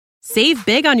Save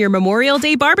big on your Memorial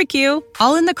Day barbecue,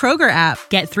 all in the Kroger app.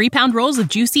 Get 3-pound rolls of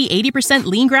juicy 80%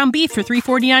 lean ground beef for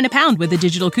 $3.49 a pound with a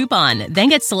digital coupon. Then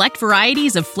get select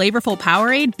varieties of flavorful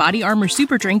Powerade, Body Armor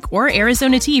Super Drink, or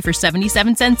Arizona tea for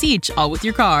 77 cents each, all with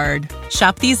your card.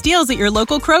 Shop these deals at your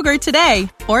local Kroger today,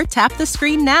 or tap the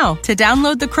screen now to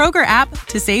download the Kroger app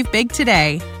to save big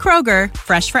today. Kroger,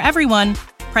 fresh for everyone.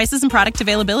 Prices and product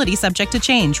availability subject to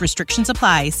change. Restrictions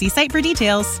apply. See site for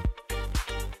details.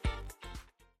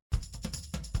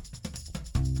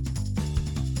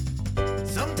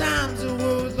 Sometimes the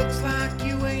world looks like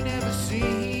you ain't ever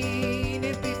seen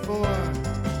it before.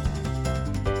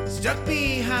 Stuck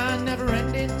behind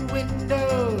never-ending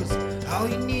windows, all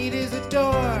you need is a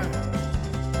door.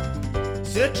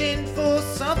 Searching for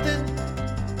something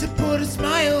to put a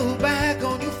smile back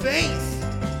on your face.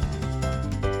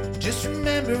 Just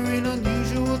remember, in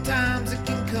unusual times, it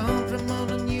can come from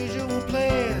an unusual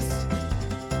place.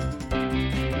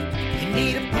 You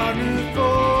need a partner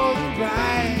for the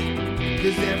ride,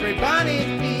 'cause everybody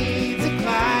needs a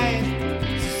Clyde.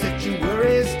 So set your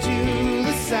worries to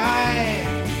the side.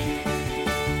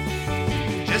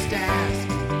 Just ask,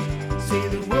 say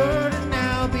the word and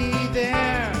I'll be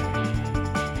there.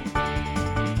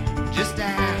 Just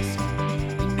ask,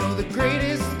 you know the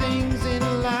greatest things in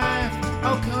life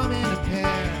all come in a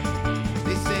pair.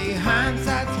 They say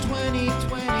hindsight's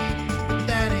 20/20, but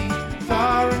that ain't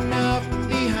far enough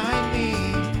behind me.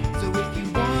 So if you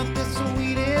want the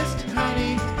sweetest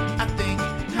honey, I think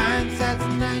hindsight's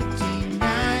 1990.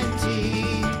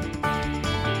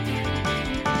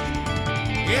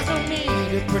 There's no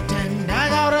need to pretend I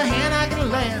got a hand I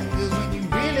can lend, 'cause when you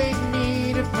really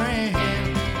need a friend,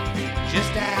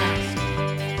 just ask.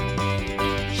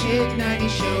 Shit 90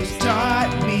 shows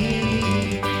taught me.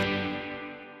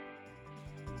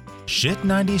 Shit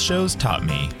 90 Shows Taught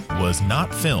Me was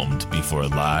not filmed before a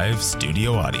live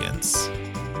studio audience.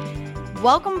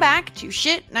 Welcome back to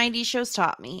Shit 90 Shows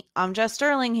Taught Me. I'm Jess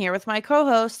Sterling here with my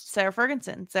co-host, Sarah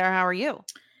Ferguson. Sarah, how are you?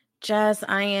 Jess,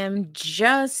 I am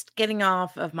just getting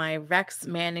off of my Rex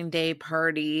Manning Day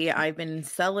party. I've been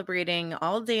celebrating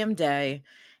all damn day,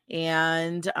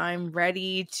 and I'm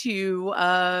ready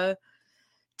to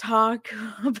talk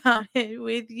about it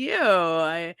with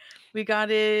you. We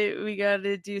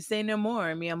gotta do Say No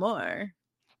More, mi amor.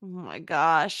 Oh my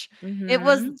gosh. It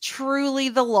was truly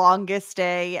the longest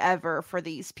day ever for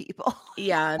these people.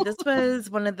 Yeah, this was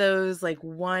one of those like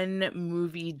one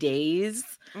movie days.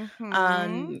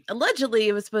 Allegedly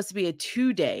it was supposed to be a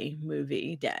 2-day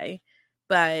movie day,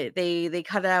 but they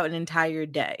cut out an entire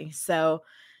day. So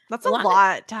that's a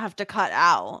lot to have to cut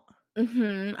out.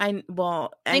 Think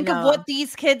of what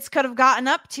these kids could have gotten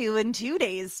up to in 2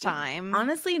 days' time.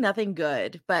 Honestly, nothing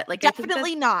good, but like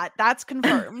definitely not. That's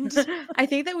confirmed. I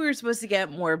think that we were supposed to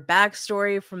get more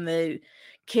backstory from the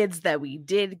kids that we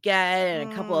did get,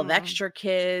 and a couple of extra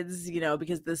kids,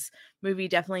 because this movie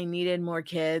definitely needed more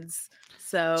kids.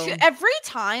 So every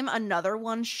time another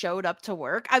one showed up to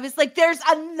work, I was like, there's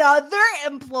another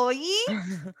employee.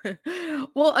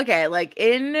 Well, okay, like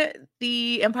in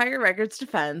the Empire Records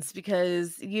defense,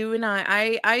 because you and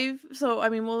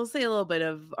we'll say a little bit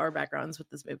of our backgrounds with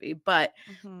this movie, but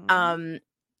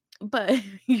but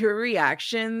your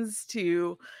reactions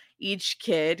to each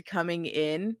kid coming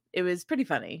in, it was pretty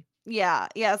funny. Yeah.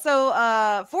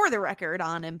 So for the record,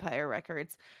 on Empire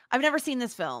Records, I've never seen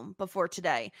this film before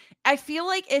today. I feel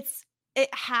like it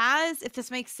has, if this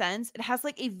makes sense, it has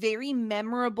like a very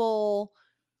memorable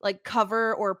like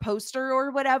cover or poster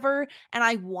or whatever. And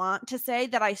I want to say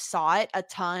that I saw it a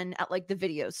ton at like the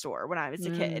video store when I was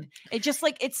a kid. It just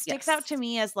like, it sticks out to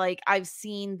me as like, I've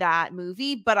seen that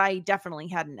movie, but I definitely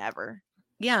hadn't ever.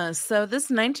 Yeah, so this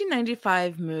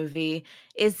 1995 movie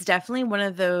is definitely one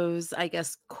of those, I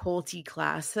guess, culty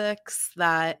classics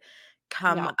that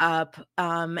come up.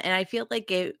 And I feel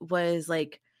like it was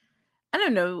like, I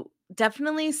don't know,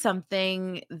 definitely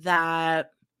something that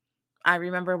I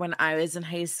remember when I was in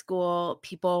high school,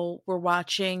 people were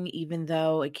watching, even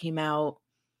though it came out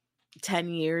 10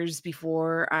 years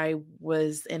before I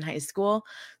was in high school.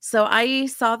 So I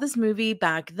saw this movie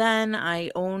back then.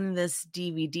 I own this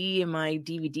DVD in my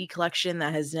DVD collection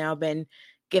that has now been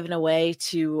given away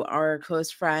to our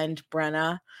close friend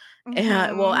Brenna.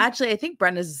 Well, actually, I think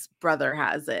Brenna's brother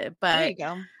has it. But there you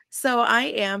go. So I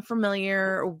am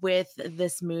familiar with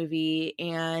this movie,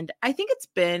 and I think it's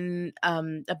been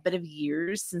a bit of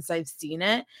years since I've seen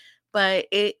it, but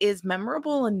it is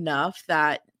memorable enough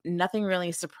that nothing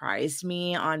really surprised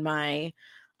me on my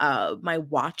my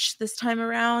watch this time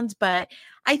around. But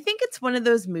I think it's one of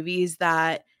those movies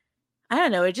that, I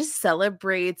don't know, it just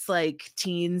celebrates like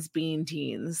teens being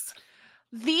teens.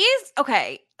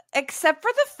 Okay, except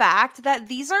for the fact that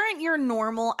these aren't your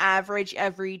normal, average,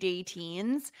 everyday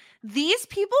teens. These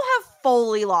people have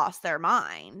fully lost their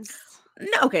minds.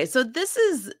 No, okay, so this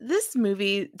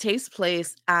movie takes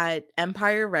place at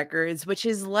Empire Records, which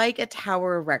is like a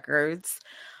Tower Records,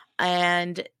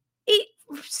 and it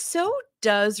so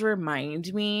does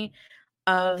remind me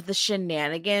of the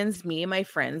shenanigans me and my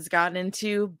friends got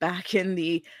into back in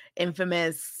the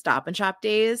infamous Stop and Shop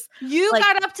days. You Like,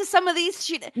 got up to some of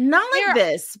these not like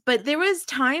this, but there was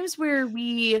times where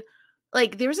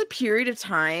there was a period of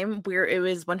time where it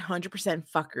was 100%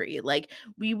 fuckery. Like,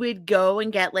 we would go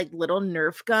and get like little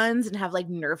Nerf guns and have like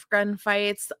Nerf gun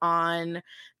fights on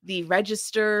the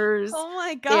registers. Oh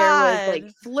my God. There was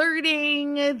like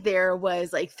flirting. There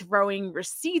was like throwing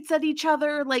receipts at each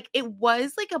other. Like, it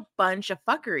was like a bunch of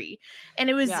fuckery. And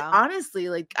it was honestly,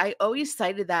 like, I always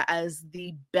cited that as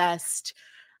the best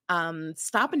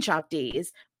Stop and Shop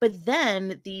days. But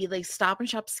then the like Stop and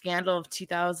Shop scandal of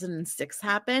 2006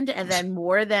 happened, and then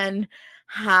more than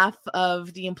half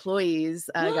of the employees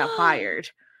got fired.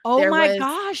 Oh my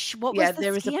gosh, what was the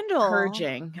there scandal? Was a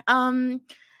purging.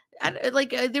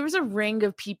 There was a ring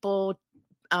of people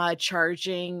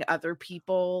charging other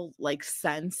people like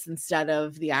cents instead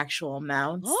of the actual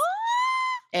amounts.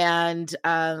 And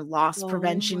loss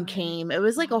prevention came. It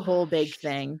was like a whole big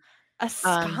thing. A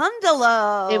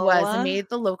scandalo. It was. It made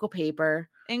the local paper.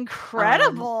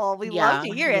 Incredible. We love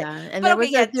to hear it. Yeah. And there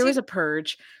was a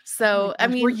purge. So I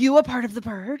mean, were you a part of the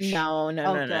purge? No.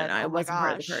 I wasn't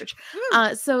part of the purge.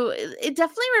 So it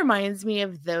definitely reminds me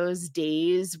of those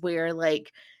days where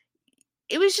like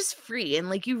it was just free and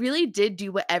like you really did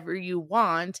do whatever you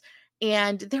want.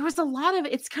 And there was a lot of,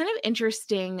 it's kind of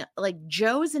interesting. Like,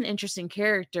 Joe's an interesting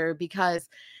character because,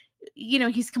 you know,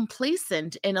 he's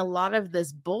complacent in a lot of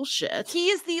this bullshit. He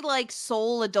is the like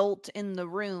sole adult in the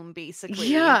room, basically.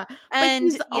 Yeah. And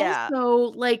he's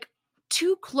also like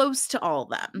too close to all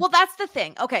them. Well, that's the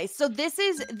thing. Okay. So this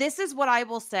is what I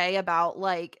will say about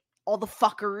like all the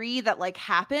fuckery that like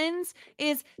happens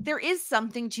is there is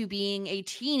something to being a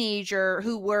teenager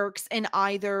who works in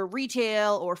either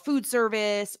retail or food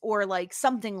service or like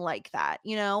something like that,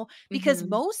 you know, because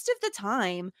most of the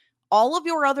time, all of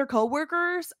your other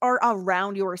coworkers are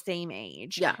around your same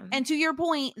age. Yeah. And to your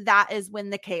point, that is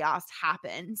when the chaos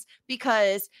happens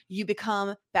because you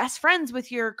become best friends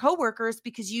with your coworkers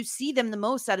because you see them the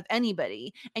most out of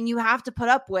anybody. And you have to put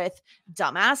up with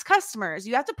dumbass customers.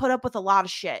 You have to put up with a lot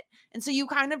of shit. And so you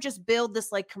kind of just build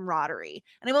this like camaraderie.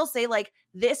 And I will say like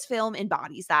this film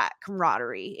embodies that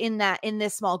camaraderie in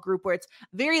this small group where it's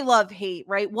very love-hate,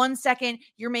 right? 1 second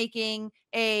you're making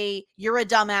you're a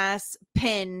dumbass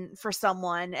pin for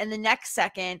someone, and the next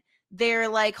second they're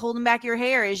like holding back your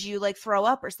hair as you like throw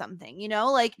up or something, you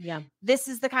know, like this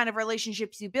is the kind of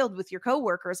relationships you build with your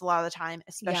coworkers a lot of the time,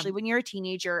 especially when you're a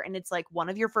teenager and it's like one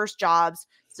of your first jobs.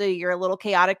 So you're a little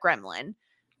chaotic gremlin.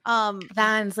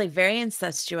 That's like very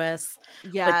incestuous.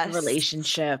 Like,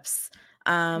 relationships.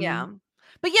 But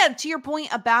yeah, to your point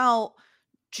about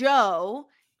Joe,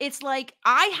 it's like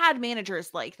I had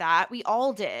managers like that. We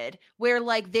all did, where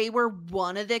like they were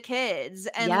one of the kids.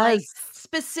 And like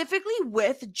specifically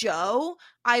with Joe,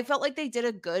 I felt like they did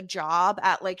a good job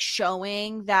at like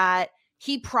showing that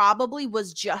he probably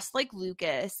was just like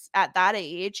Lucas at that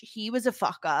age. He was a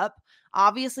fuck up.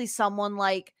 Obviously, someone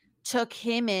like took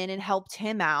him in and helped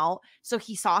him out. So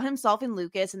he saw himself in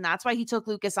Lucas, and that's why he took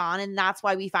Lucas on. And that's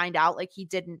why we find out like he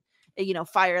didn't, you know,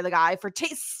 fire the guy for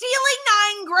stealing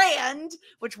 $9,000,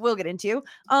 which we'll get into.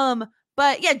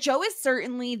 But yeah, Joe is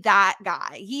certainly that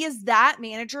guy. He is that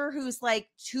manager who's like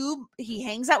he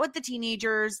hangs out with the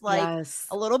teenagers like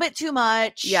a little bit too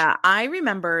much. Yeah, I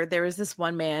remember there was this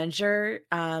one manager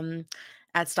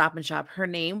at Stop and Shop. Her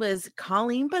name was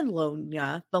Colleen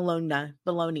Bologna.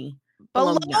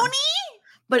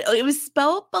 But it was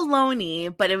spelled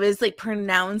baloney, but it was like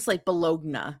pronounced like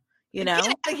Bologna. You know, get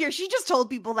out of here. She just told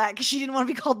people that because she didn't want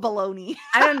to be called baloney.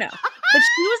 I don't know, but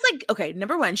she was like, okay,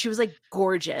 number one, she was like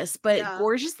gorgeous, but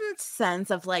gorgeous in the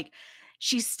sense of like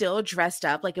she's still dressed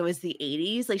up like it was the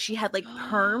 80s. Like she had like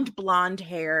permed blonde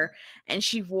hair, and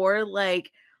she wore like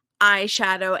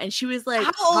eyeshadow, and she was like,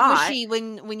 how old was she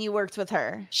when you worked with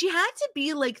her? She had to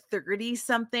be like 30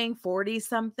 something, 40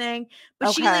 something,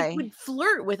 but she like would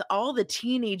flirt with all the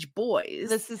teenage boys.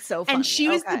 This is so funny. And she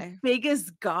was the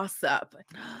biggest gossip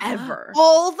ever.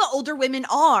 All the older women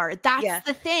are. That's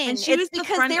the thing. And she was the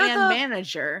front end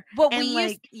manager. But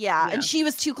and she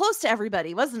was too close to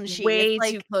everybody, wasn't she? Way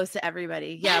too close to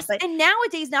everybody. Yeah. But and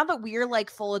nowadays, now that we're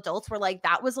like full adults, we're like,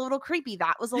 that was a little creepy.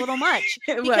 That was a little much.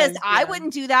 Because I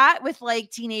wouldn't do that with like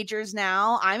teenagers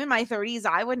now. I'm in my 30s.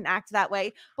 I wouldn't act that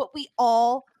way, but we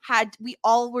all we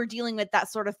all were dealing with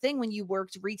that sort of thing when you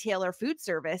worked retail or food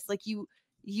service. Like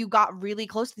you got really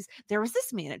close to these. There was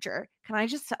this manager. I'm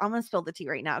gonna spill the tea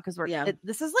right now because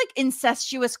this is like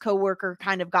incestuous coworker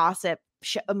kind of gossip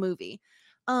a movie.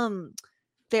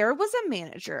 There was a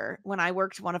manager when I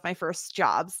worked one of my first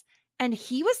jobs, and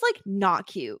he was like not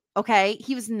cute. Okay,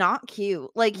 he was not cute.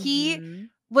 Like he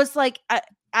was like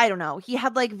I don't know. He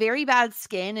had like very bad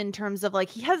skin in terms of like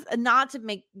he has, not to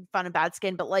make fun of bad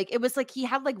skin, but like it was like he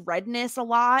had like redness a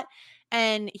lot,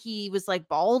 and he was like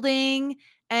balding.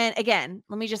 And again,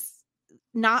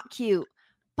 not cute.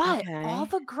 But all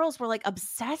the girls were like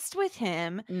obsessed with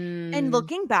him. And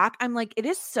looking back, I'm like, it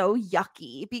is so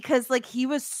yucky because like he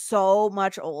was so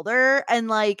much older, and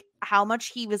like how much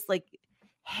he was like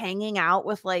hanging out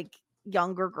with like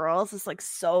younger girls is like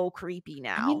so creepy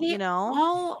now. I mean, they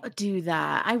all do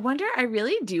that. I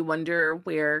really do wonder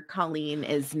where Colleen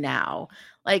is now.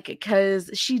 Like, because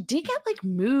she did get like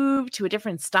moved to a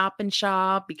different Stop and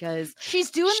Shop because she's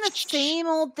doing the same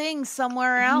old thing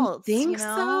somewhere else. Think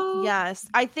so? Yes.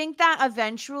 I think that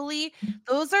eventually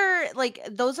those are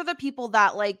the people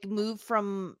that like move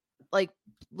from like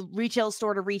retail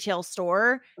store to retail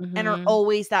store and are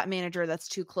always that manager that's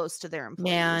too close to their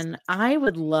employees. Man, I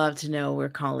would love to know where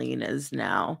Colleen is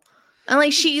now. And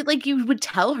like she, like you would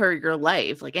tell her your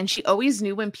life, like, and she always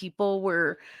knew when people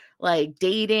were like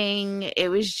dating. She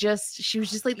was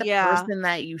just like the person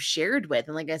that you shared with.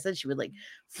 And like I said, she would like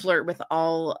flirt with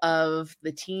all of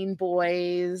the teen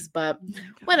boys, but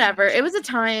whatever. It was a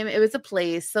time, it was a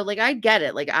place. So like I get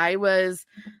it. Like I was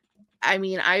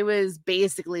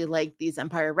basically like these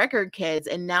Empire Record kids,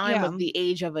 and now I'm of the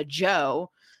age of a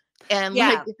Joe. And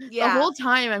the whole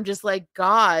time I'm just like,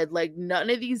 God, like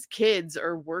none of these kids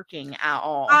are working at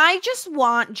all. I just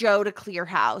want Joe to clear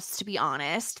house, to be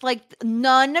honest. Like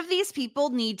none of these people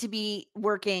need to be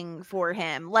working for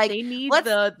him. Like they need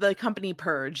the company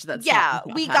purge. That's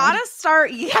we gotta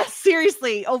start. Yes,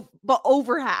 seriously. Oh, but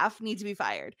over half need to be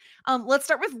fired. Let's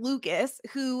start with Lucas,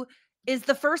 who is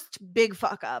the first big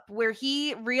fuck up, where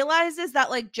he realizes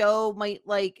that like Joe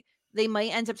they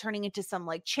might end up turning into some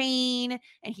like chain,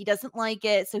 and he doesn't like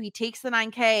it. So he takes the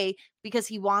 9K because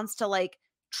he wants to like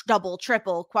double,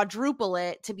 triple, quadruple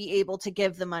it to be able to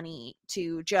give the money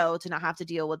to Joe to not have to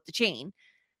deal with the chain.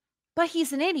 But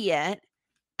he's an idiot.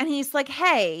 And he's like,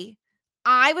 hey,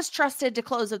 I was trusted to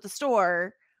close up the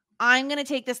store. I'm going to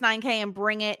take this 9K and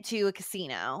bring it to a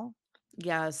casino.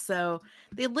 Yeah, so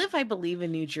they live, I believe,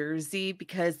 in New Jersey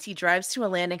because he drives to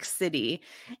Atlantic City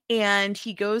and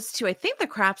he goes to, I think, the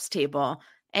craps table,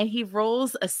 and he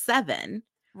rolls a 7,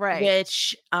 right?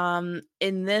 Which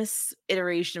in this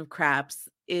iteration of craps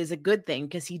is a good thing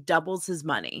because he doubles his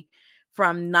money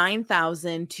from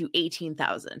 9,000 to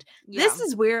 18,000. Yeah. This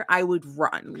is where I would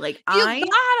run. Like you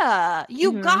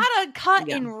gotta cut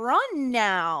and run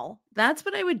now. That's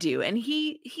what I would do. And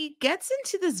he gets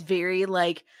into this very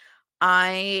like,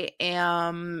 I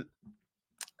am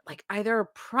like either a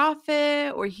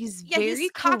prophet or he's very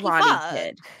karate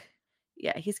kid.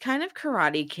 Yeah, he's kind of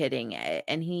karate kidding it.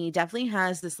 And he definitely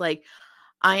has this like,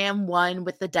 I am one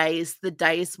with the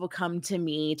dice will come to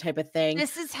me type of thing.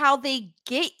 This is how they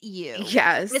get you.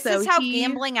 Yes. This is how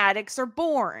gambling addicts are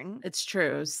born. It's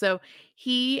true. So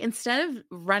he, instead of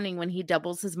running when he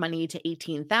doubles his money to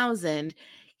 18,000,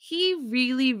 he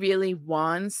really, really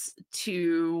wants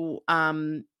to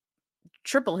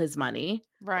triple his money,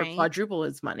 right, or quadruple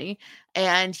his money,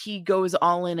 and he goes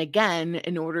all in again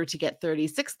in order to get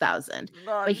 36,000.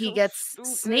 But he gets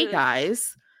snake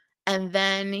eyes, and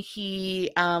then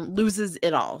he loses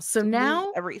it all. So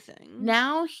now everything.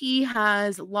 Now he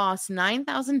has lost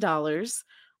 $9,000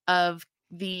 of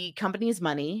the company's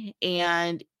money,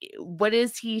 and what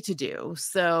is he to do?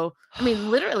 So I mean,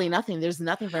 literally nothing. There's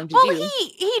nothing for him to do.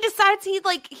 He decides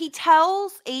he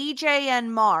tells AJ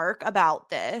and Mark about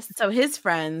this. So his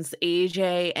friends,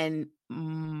 AJ and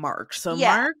Mark. So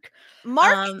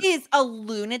Mark is a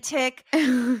lunatic.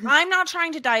 I'm not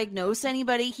trying to diagnose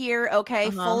anybody here.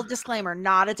 Okay. Full disclaimer,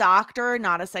 not a doctor,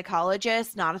 not a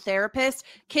psychologist, not a therapist.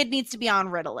 Kid needs to be on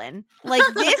Ritalin. Like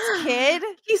this kid.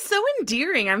 He's so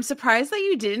endearing. I'm surprised that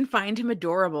you didn't find him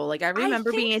adorable. Like I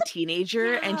remember being a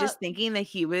teenager and just thinking that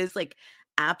he was like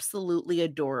absolutely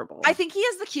adorable. I think he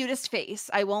has the cutest face.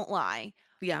 I won't lie.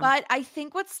 Yeah. But I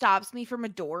think what stops me from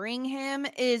adoring him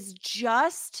is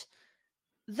just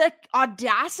the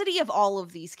audacity of all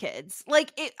of these kids.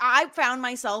 Like I found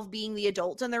myself being the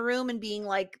adult in the room and being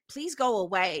like, please go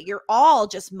away. You're all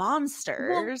just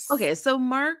monsters. Well, okay. So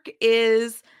Mark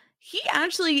is, He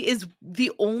actually is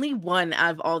the only one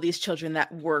out of all these children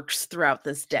that works throughout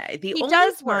this day. The He only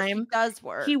does work. He time does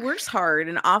work. he works hard,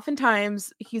 and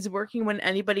oftentimes he's working when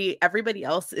everybody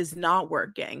else is not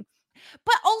working.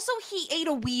 But also he ate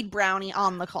a weed brownie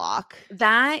on the clock.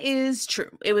 That is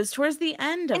true. It was towards the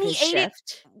end of And his he ate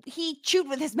shift. He chewed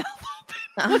with his mouth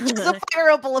open, which is a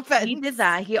fireable offense. He did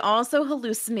that. He also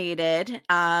hallucinated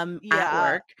at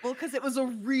work. Well, because it was a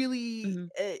really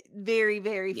Mhm. very,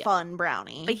 very fun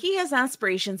brownie. But he has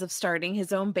aspirations of starting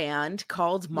his own band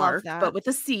called Mark, that. but with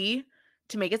a C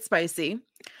to make it spicy.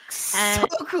 So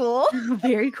cool.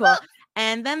 Very cool.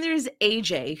 And then there's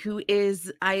AJ, who is,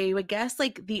 I would guess,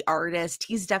 like the artist.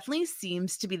 He's definitely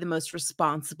seems to be the most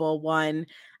responsible one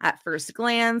at first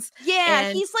glance. Yeah,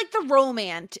 And- he's like the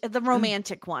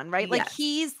romantic one, right? Like Yes.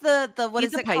 he's the what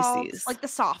He's is a it called? Pisces. Like the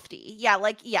softie. Yeah,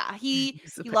 he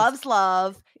He's a he Pisces. loves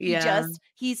love. Yeah.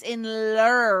 He's in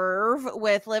love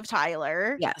with Liv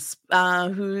Tyler. Yes,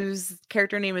 whose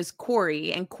character name is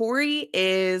Corey, and Corey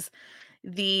is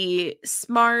the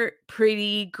smart,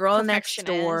 pretty girl next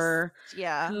door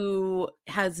Yeah. who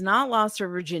has not lost her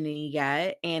virginity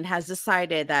yet and has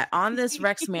decided that on this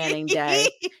Rex Manning day,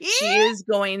 she is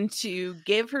going to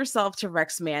give herself to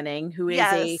Rex Manning, who is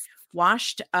a Yes.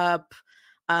 washed up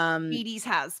 80s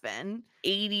has been.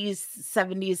 80s,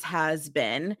 70s has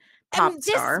been pop And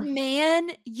star. this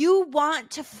man, you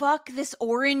want to fuck this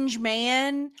orange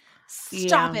man?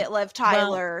 Stop Yeah. it, Liv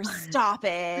Tyler. Stop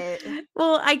it.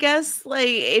 Well, I guess like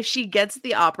if she gets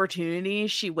the opportunity,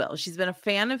 she will. She's been a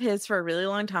fan of his for a really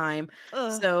long time.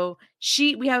 Ugh. So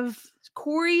we have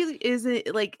Corey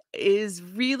is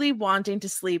really wanting to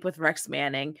sleep with Rex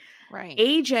Manning. Right.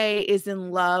 AJ is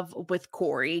in love with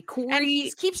Corey. And Corey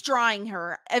he keeps drawing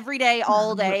her every day,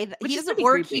 all day. Which He is doesn't pretty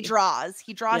work, creepy. he draws.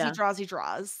 He draws, Yeah. he draws, he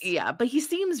draws. yeah, but he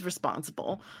seems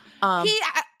responsible.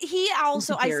 He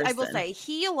also I will comparison. say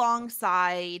he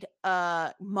alongside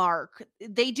Mark,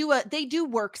 they do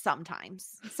work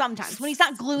sometimes when he's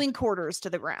not gluing quarters to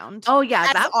the ground. Oh yeah,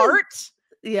 That's that was, art.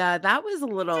 yeah, that was a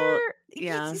little Sir,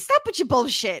 yeah. Stop with your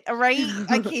bullshit, all right?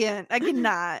 I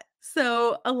cannot.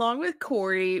 So, along with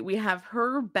Corey, we have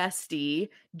her bestie,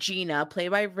 Gina, played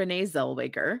by Renee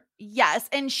Zellweger. Yes,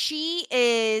 and she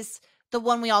is the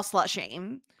one we all slut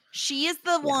shame. She is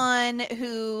the one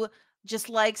who just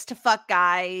likes to fuck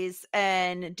guys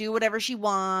and do whatever she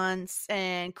wants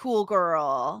and cool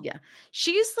girl. Yeah.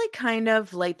 She's like kind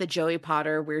of like the Joey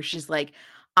Potter, where she's like,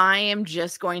 I am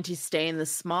just going to stay in the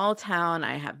small town.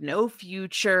 I have no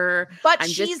future. But I'm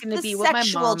just she's gonna the be what my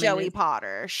sexual mom Joey is.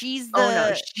 Potter. She's the Oh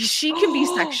no, she can be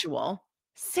sexual.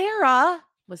 Sarah.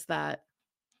 What's that?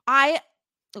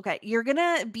 Okay, you're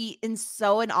gonna be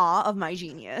so in awe of my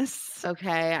genius.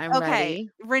 Okay, I'm ready.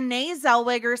 Renee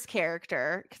Zellweger's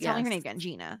character. Tell me her Yes. name again.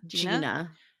 Gina.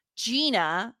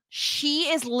 Gina. She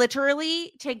is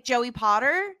literally take Joey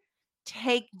Potter,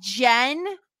 take Jen,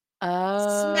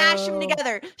 Oh, smash them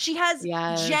together. She has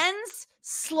yes. Jen's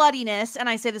sluttiness, and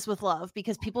I say this with love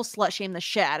because people slut shame the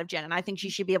shit out of Jen, and I think she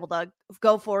should be able to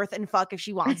go forth and fuck if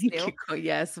she wants to. Oh,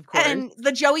 yes, of course. And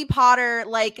the Joey Potter,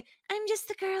 like, I'm just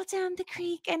the girl down the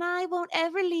creek, and I won't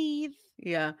ever leave.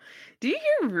 Yeah. Do you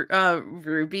hear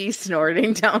Ruby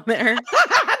snorting down there?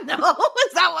 No,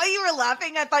 is that why you were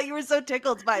laughing? I thought you were so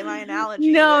tickled by my analogy.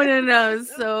 No.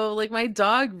 So like my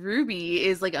dog Ruby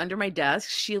is like under my desk.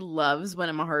 She loves when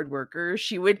I'm a hard worker.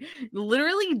 She would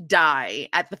literally die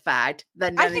at the fact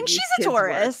that I think she's a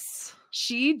Taurus.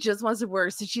 She just wants to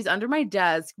work. So she's under my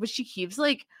desk, but she keeps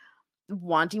like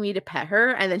wanting me to pet her.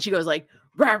 And then she goes like,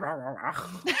 rah, rah, rah,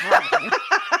 rah.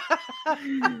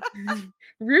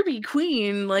 Ruby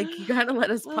Queen, like you gotta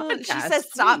let us podcast. She says,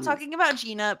 "Stop please." talking about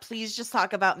Gina. Please just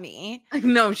talk about me."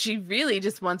 No, she really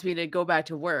just wants me to go back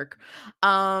to work.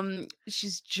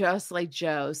 She's just like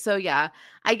Joe. So yeah,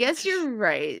 I guess you're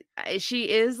right. She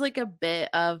is like a bit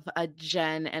of a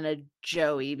Jen and a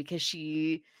Joey because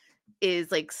she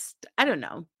is like I don't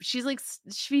know. She's like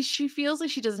she feels like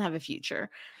she doesn't have a future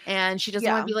and she doesn't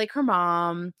want to be like her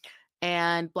mom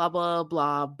and blah blah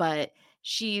blah, but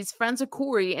she's friends with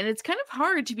Corey, and it's kind of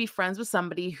hard to be friends with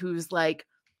somebody who's like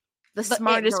the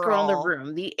smartest girl in the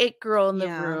room, the it girl in the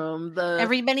room, the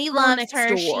everybody girl loves next her.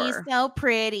 door. She's so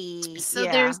pretty. So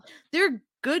they're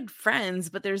good friends,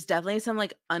 but there's definitely some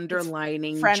like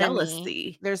underlining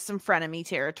jealousy. There's some frenemy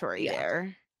territory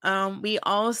there. We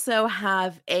also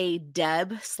have a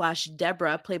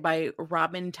Deb/Deborah played by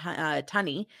Robin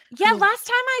Tunney. Yeah, last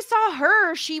time I saw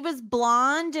her, she was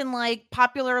blonde and like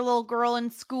popular little girl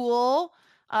in school.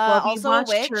 Also a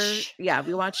witch.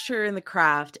 We watched her in The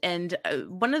Craft, and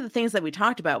one of the things that we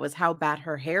talked about was how bad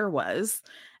her hair was,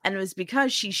 and it was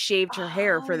because she shaved her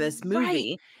hair for this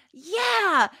movie.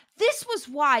 Yeah, this was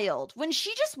wild. When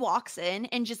she just walks in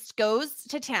and just goes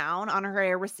to town on her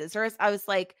hair with scissors, I was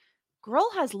like, girl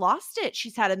has lost it.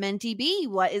 She's had a mentee B.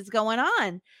 What is going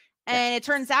on? And it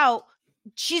turns out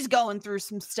she's going through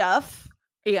some stuff.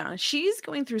 Yeah, she's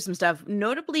going through some stuff.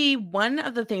 Notably, one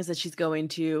of the things that she's going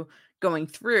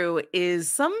through is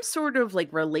some sort of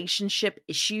like relationship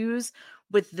issues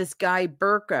with this guy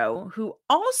Burko, who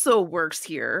also works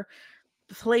here,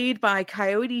 played by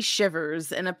Coyote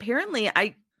Shivers, and apparently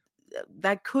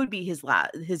that could be his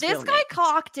This real guy name.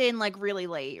 clocked in like really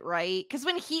late, right? Because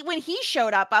when he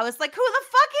showed up, I was like, who the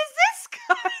fuck is this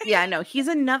guy? Yeah, no, he is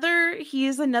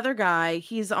another guy.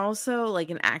 He's also like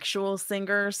an actual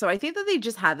singer. So I think that they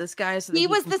just had this guy so that He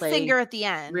was can the play singer at the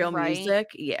end, real right? music.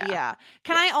 Yeah. Yeah.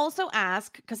 Can I also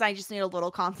ask, because I just need a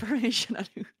little confirmation on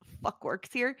who the fuck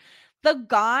works here? The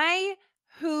guy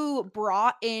who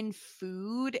brought in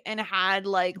food and had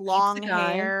like The long pizza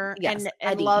guy. hair Yes, and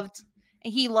Eddie.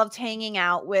 loved hanging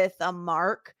out with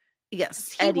Mark.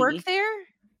 Yes, Does he work Eddie. there?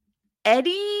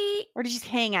 Eddie. Or did he just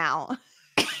hang out?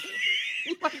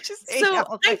 He might just hang So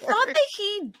out I there. thought that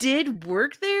he did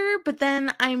work there, but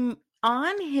then I'm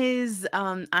on his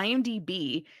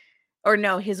IMDb, or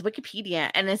no, his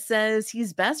Wikipedia, and it says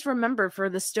he's best remembered for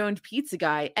the stoned pizza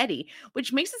guy, Eddie,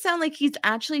 which makes it sound like he's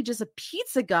actually just a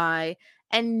pizza guy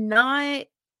and not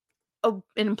an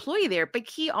employee there, but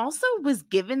he also was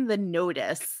given the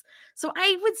notice. So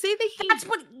I would say that That's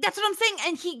what I'm saying.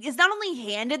 And he is not only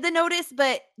handed the notice,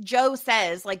 but Joe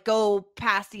says, like, go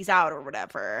pass these out or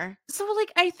whatever. so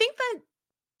like I think that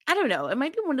I don't know. It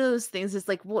might be one of those things. It's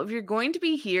like, well, if you're going to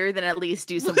be here, then at least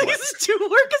do some work. Do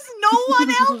work as no one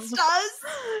else does.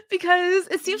 Because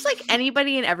it seems like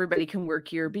anybody and everybody can work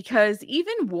here. Because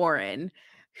even Warren,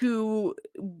 who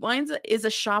is a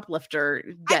shoplifter,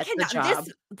 gets the job.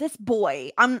 This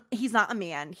boy, he's not a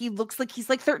man. He looks like he's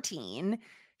like 13.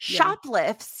 Yeah.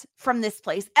 Shoplifts from this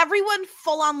place. Everyone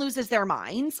full on loses their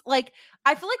minds. Like,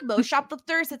 I feel like most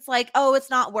shoplifters, it's like, oh,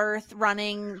 it's not worth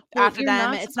running after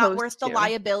them. It's not worth the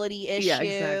liability issue. Yeah,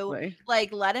 exactly.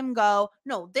 Like, let him go.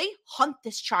 No, they hunt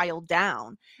this child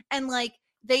down and like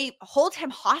they hold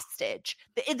him hostage.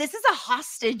 This is a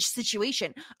hostage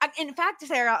situation. In fact,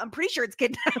 Sarah, I'm pretty sure it's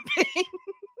kidnapping.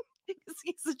 Because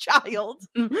he's a child.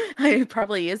 It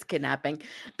probably is kidnapping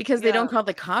because they don't Yeah. call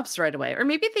the cops right away. Or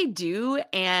maybe they do,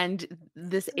 and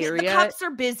this area... The cops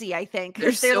are busy, I think.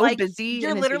 They're so like, busy. You're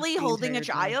and it literally takes the holding a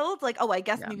entire time. child. Like, oh, I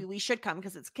guess Yeah. maybe we should come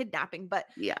because it's kidnapping. But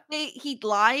Yeah. he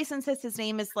lies and says his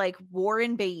name is like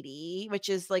Warren Beatty, which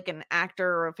is like an actor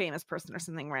or a famous person or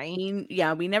something, right?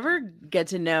 We never get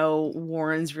to know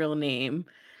Warren's real name.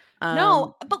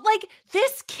 No, but like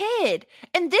this kid,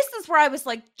 and this is where I was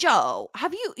like, Joe,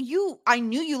 have I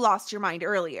knew you lost your mind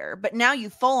earlier, but now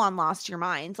you full on lost your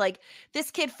mind. Like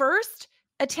this kid first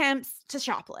attempts to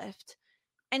shoplift,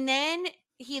 and then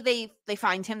they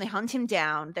find him, they hunt him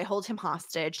down, they hold him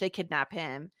hostage, they kidnap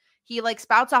him. He like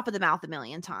spouts off of the mouth a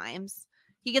million times.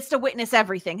 He gets to witness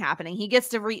everything happening. He gets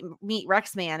to meet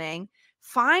Rex Manning.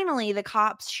 Finally, the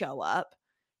cops show up,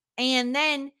 and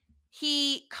then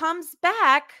he comes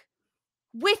back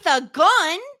with a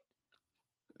gun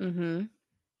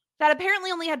that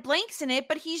apparently only had blanks in it,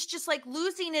 but he's just like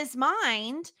losing his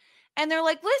mind. And they're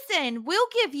like, listen, we'll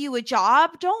give you a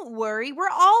job. Don't worry. We're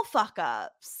all fuck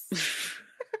ups.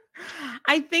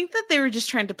 I think that they were just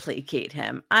trying to placate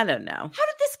him. I don't know. How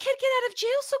did this kid get out of jail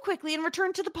so quickly and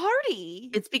return to the party?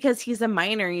 It's because he's a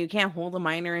minor. You can't hold a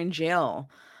minor in jail.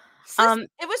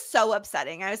 It was so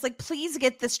upsetting. I was like, please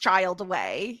get this child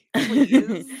away.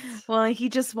 Please. Well, he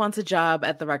just wants a job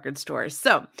at the record store.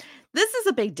 So this is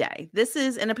a big day.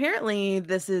 Apparently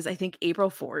this is, I think, April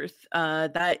 4th.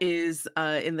 That is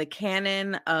in the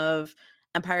canon of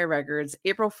Empire Records.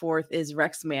 April 4th is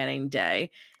Rex Manning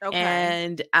Day. Okay.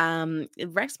 And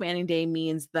Rex Manning Day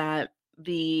means that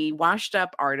the washed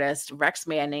up artist, Rex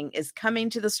Manning, is coming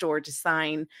to the store to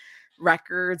sign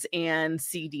records and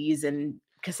CDs and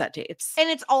cassette tapes. And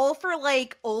it's all for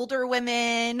like older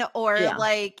women or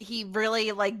like he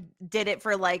really like did it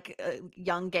for like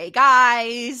young gay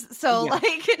guys. So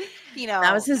like, you know,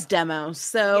 that was his demo.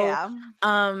 So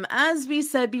as we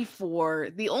said before,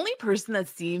 the only person that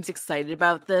seems excited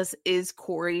about this is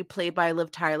Corey, played by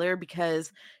Liv Tyler,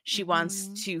 because she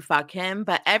wants to fuck him.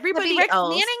 But everybody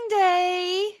else, Manning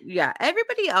Day. Yeah,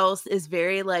 everybody else is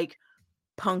very like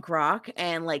punk rock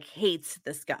and like hates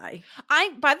this guy.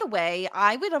 By the way,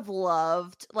 I would have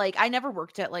loved, like, I never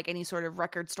worked at like any sort of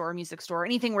record store, music store,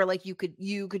 anything where like you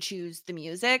could choose the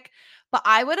music, but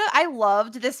I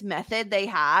loved this method they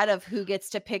had of who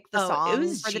gets to pick the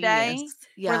song for the day.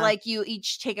 Yeah, where like you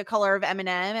each take a color of M&M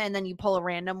and then you pull a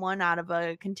random one out of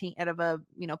a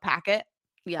packet.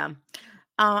 Yeah.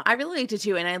 I really liked it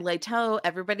too, and I liked how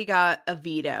everybody got a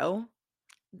veto.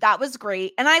 That was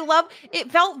great. And I love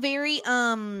it felt very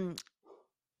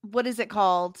what is it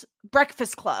called?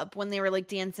 Breakfast Club when they were like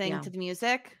dancing Yeah. to the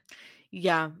music.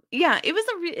 Yeah. Yeah, it was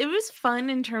it was fun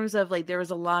in terms of like there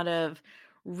was a lot of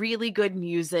really good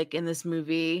music in this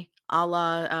movie, a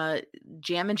la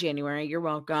Jam in January. You're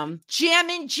welcome. Jam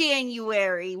in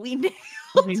January. We nailed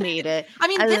We made it. I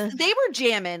mean, they were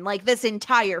jamming like this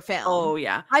entire film. Oh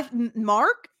yeah.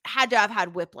 Mark had to have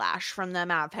had whiplash from the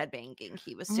amount of headbanging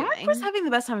he was Mark doing. was having the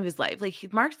best time of his life. Like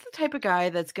Mark's the type of guy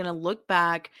that's gonna look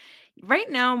back. Right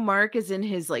now, Mark is in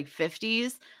his like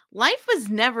 50s. Life was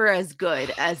never as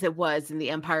good as it was in the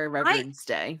Empire Records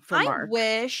day for Mark. I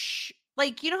wish,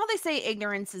 like, you know how they say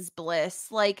ignorance is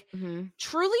bliss? Like, Mm-hmm.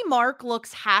 truly, Mark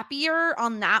looks happier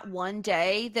on that one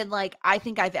day than like I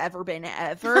think I've ever been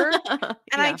ever.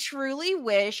 And I truly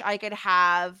wish I could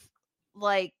have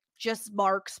like just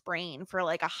Mark's brain for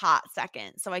like a hot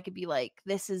second, so I could be like,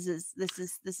 this is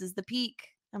the peak.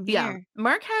 I'm here.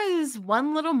 Mark has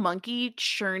one little monkey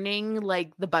churning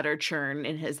like the butter churn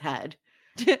in his head.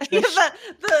 the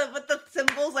with the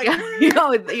symbols like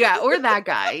yeah, or that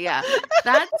guy. Yeah.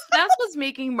 That's what's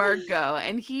making Mark go.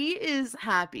 And he is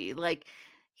happy. Like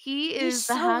he's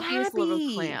the so happiest little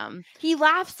happy. clam. He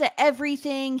laughs at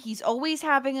everything. He's always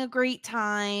having a great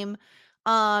time.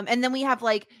 And then we have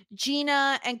like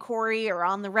Gina and Corey are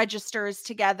on the registers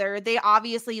together. They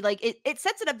obviously like it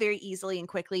sets it up very easily and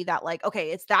quickly that like,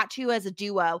 okay, it's that two as a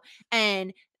duo,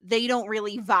 and they don't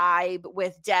really vibe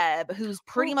with Deb, who's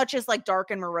pretty much as like dark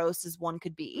and morose as one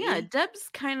could be. Yeah, Deb's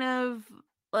kind of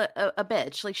a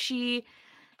bitch. Like she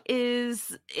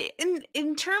is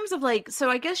in terms of like, so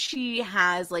I guess she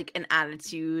has like an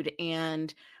attitude,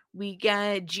 and we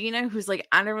get Gina who's like,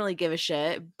 I don't really give a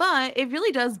shit, but it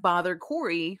really does bother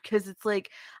Corey because it's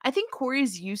like, I think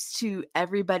Corey's used to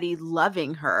everybody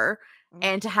loving her,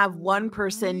 and to have one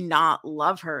person not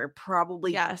love her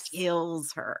probably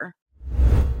kills her.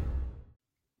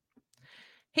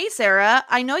 Hey, Sarah,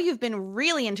 I know you've been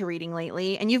really into reading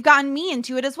lately, and you've gotten me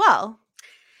into it as well.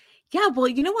 Yeah, well,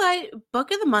 you know what?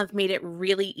 Book of the Month made it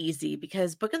really easy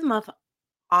because Book of the Month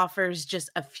offers just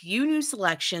a few new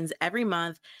selections every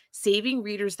month, saving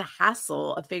readers the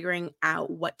hassle of figuring out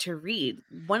what to read.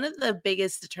 One of the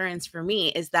biggest deterrents for me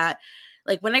is that,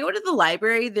 like, when I go to the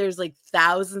library, there's like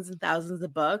thousands and thousands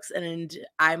of books, and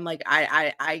I'm like,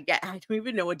 I don't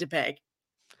even know what to pick.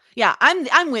 Yeah,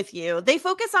 I'm with you. They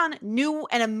focus on new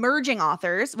and emerging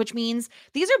authors, which means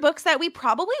these are books that we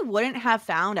probably wouldn't have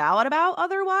found out about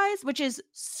otherwise, which is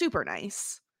super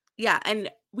nice. Yeah, and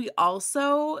we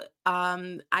also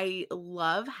I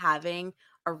love having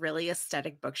a really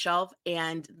aesthetic bookshelf,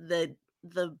 and the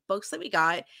books that we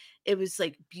got, it was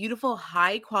like beautiful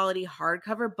high quality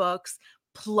hardcover books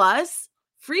plus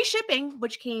free shipping,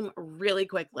 which came really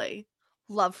quickly.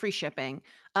 Love free shipping.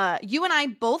 You and I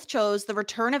both chose The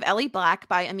Return of Ellie Black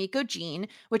by Emiko Jean,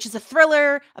 which is a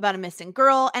thriller about a missing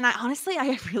girl. And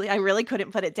I really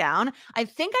couldn't put it down. I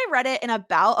think I read it in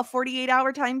about a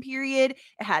 48-hour time period.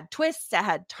 It had twists, it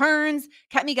had turns,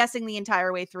 kept me guessing the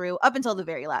entire way through up until the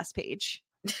very last page.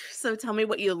 So tell me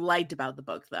what you liked about the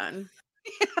book then.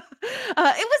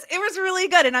 It was really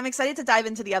good, and I'm excited to dive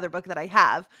into the other book that I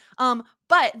have.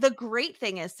 But the great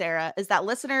thing is, Sarah, is that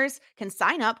listeners can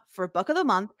sign up for Book of the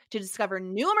Month to discover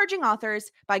new emerging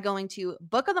authors by going to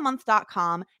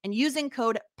bookofthemonth.com and using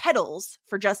code PEDALS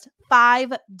for just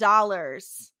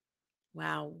 $5.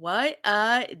 Wow, what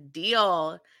a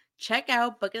deal. Check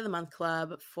out Book of the Month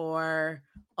Club for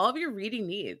all of your reading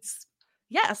needs.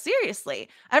 Yeah, seriously.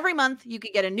 Every month you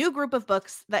could get a new group of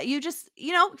books that you just,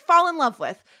 fall in love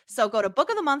with. So go to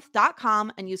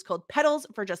bookofthemonth.com and use code PEDALS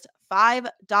for just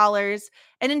 $5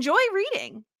 and enjoy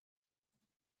reading.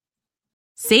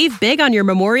 Save big on your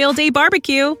Memorial Day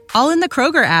barbecue, all in the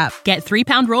Kroger app. Get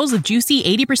 3-pound rolls of juicy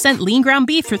 80% lean ground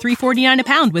beef for $3.49 a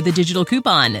pound with a digital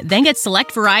coupon. Then get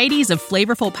select varieties of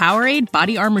flavorful Powerade,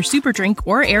 Body Armor Super Drink,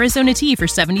 or Arizona tea for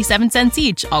 77 cents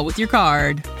each, all with your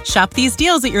card. Shop these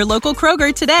deals at your local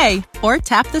Kroger today, or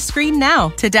tap the screen now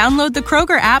to download the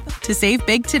Kroger app to save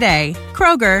big today.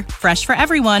 Kroger, fresh for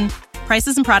everyone.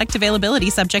 Prices and product availability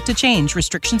subject to change.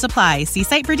 Restrictions apply. See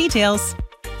site for details.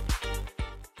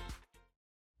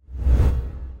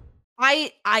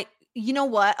 You know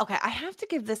what? Okay, I have to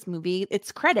give this movie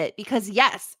its credit because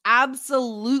yes,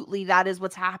 absolutely that is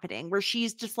what's happening, where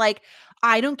she's just like,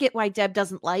 I don't get why Deb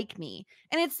doesn't like me.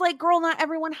 And it's like, girl, not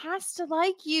everyone has to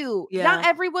like you. Yeah. Not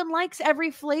everyone likes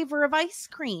every flavor of ice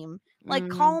cream. Like,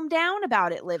 calm down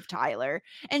about it, Liv Tyler.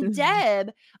 And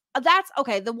Deb, that's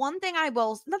okay. The one thing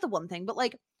not the one thing, but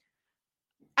like,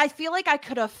 I feel like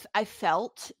I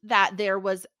felt that there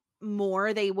was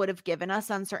more they would have given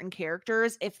us on certain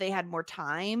characters if they had more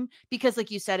time, because like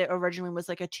you said, it originally was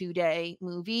like a 2-day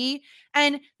movie,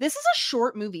 and this is a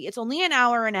short movie. It's only an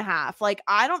hour and a half. Like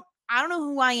I don't know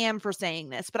who I am for saying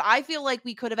this, but I feel like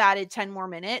we could have added 10 more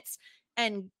minutes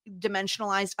and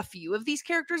dimensionalized a few of these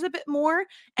characters a bit more.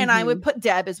 And I would put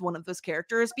Deb as one of those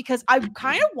characters because I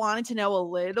kind of wanted to know a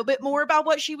little bit more about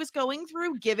what she was going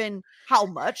through, given how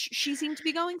much she seemed to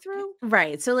be going through.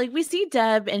 Right. So like we see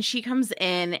Deb and she comes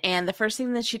in and the first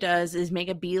thing that she does is make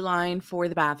a beeline for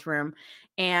the bathroom.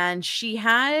 And she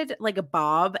had like a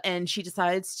bob and she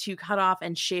decides to cut off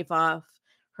and shave off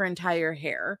her entire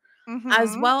hair.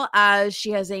 As well as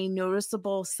she has a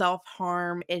noticeable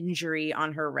self-harm injury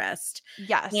on her wrist.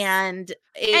 Yes. And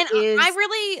I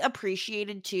really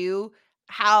appreciated too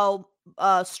how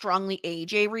strongly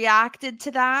AJ reacted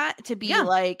to that, to be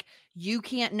like, you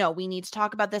can't, no, we need to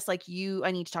talk about this. Like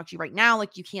I need to talk to you right now.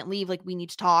 Like you can't leave. Like we need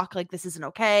to talk. Like this isn't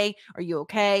okay. Are you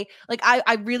okay? Like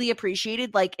I really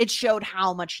appreciated, like it showed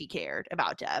how much he cared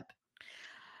about Deb.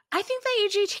 I think that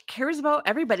AJ cares about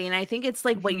everybody. And I think it's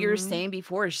like what you're saying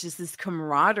before. It's just this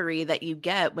camaraderie that you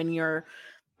get when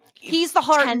he's the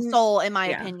heart and soul, in my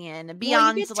opinion,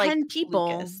 beyond you get like 10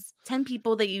 people. Lucas. 10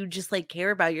 people that you just like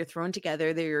care about, you're thrown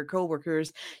together, they're your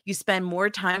coworkers, you spend more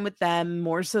time with them,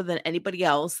 more so than anybody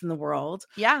else in the world.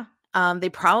 Yeah. They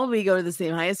probably go to the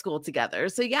same high school together.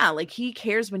 So yeah, like he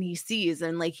cares when he sees,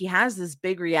 and like he has this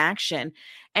big reaction.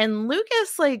 And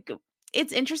Lucas, like,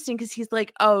 it's interesting because he's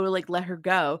like, oh, like let her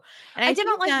go. And I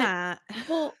didn't like that.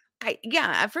 Well,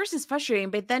 at first it's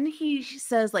frustrating, but then he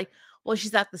says like, well,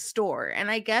 she's at the store.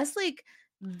 And I guess like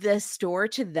the store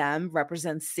to them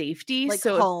represents safety, like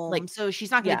so home. like, so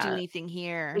she's not going to do anything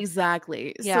here.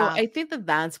 Exactly. Yeah. So I think that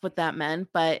that's what that meant,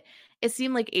 but it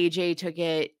seemed like AJ took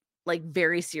it like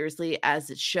very seriously, as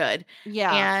it should.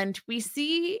 Yeah. And we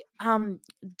see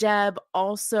Deb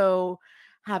also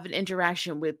have an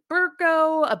interaction with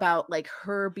Berko about like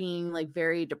her being like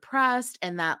very depressed,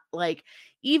 and that like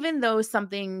even though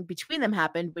something between them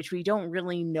happened, which we don't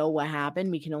really know what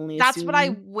happened, we can only assume, what I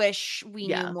wish we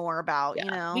knew more about. You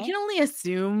know, we can only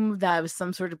assume that it was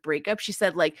some sort of breakup. She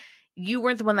said like, you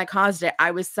weren't the one that caused it.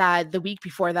 I was sad the week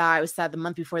before that. I was sad the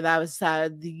month before that. I was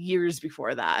sad the years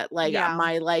before that. Like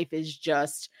my life is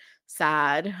just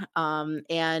sad.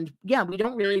 And yeah, we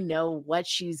don't really know what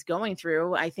she's going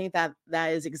through. I think that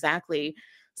is exactly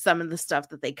some of the stuff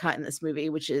that they cut in this movie,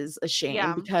 which is a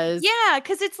shame because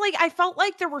it's like I felt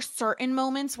like there were certain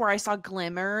moments where I saw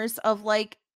glimmers of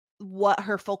like what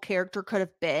her full character could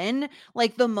have been,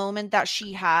 like the moment that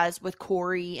she has with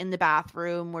Corey in the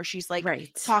bathroom where she's like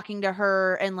talking to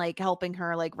her and like helping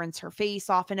her like rinse her face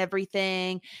off and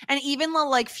everything, and even the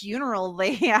like funeral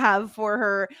they have for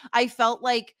her, I felt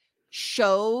like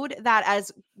showed that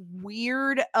as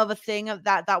weird of a thing of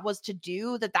that was to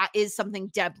do, that is something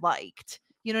Deb liked.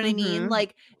 You know what I mean?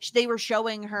 Like they were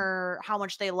showing her how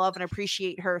much they love and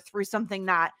appreciate her through something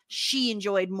that she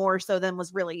enjoyed more so than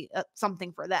was really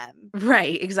something for them.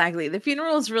 Right, exactly. The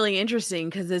funeral is really interesting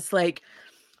because it's like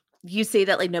you say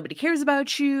that like nobody cares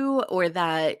about you, or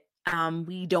that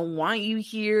we don't want you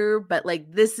here, but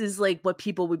like this is like what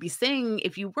people would be saying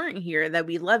if you weren't here, that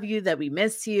we love you, that we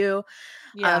miss you.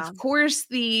 Of course,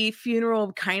 the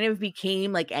funeral kind of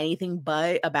became like anything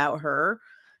but about her.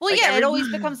 Well, like it always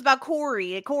becomes about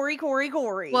Corey. Corey.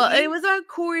 Well, it was about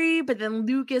Corey, but then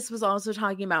Lucas was also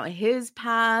talking about his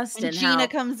past, and Gina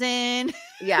comes in.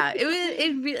 Yeah, it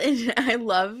really. I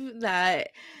love that.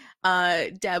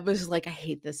 Deb was like, I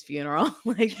hate this funeral.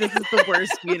 Like this is the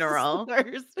worst funeral.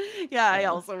 Yeah, I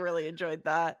also really enjoyed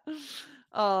that.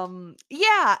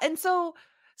 Yeah, and so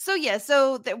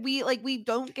that we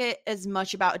don't get as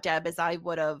much about Deb as I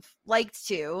would have liked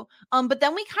to. But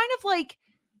then we kind of like,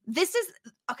 this is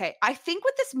okay. I think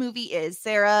what this movie is,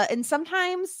 Sarah, and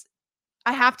sometimes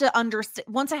I have to understand.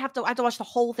 I have to watch the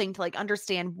whole thing to like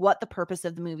understand what the purpose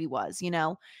of the movie was. You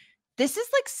know, this is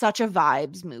like such a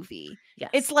vibes movie.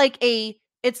 Yes.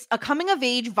 It's a coming of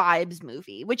age vibes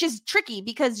movie, which is tricky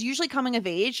because usually coming of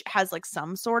age has like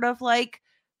some sort of like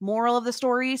moral of the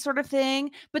story sort of thing.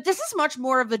 But this is much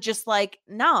more of a just like,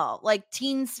 no, like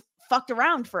teens fucked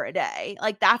around for a day.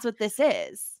 Like that's what this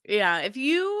is. Yeah.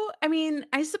 I mean,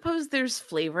 I suppose there's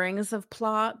flavorings of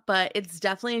plot, but it's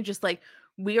definitely just like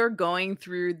we are going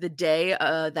through the day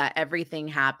that everything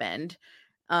happened.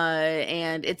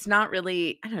 And it's not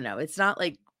really, I don't know, it's not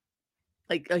like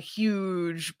a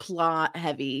huge plot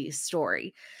heavy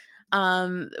story.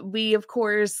 We of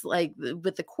course, like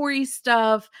with the Corey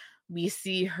stuff, we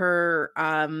see her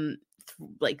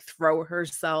throw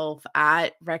herself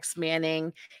at Rex Manning.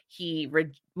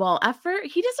 At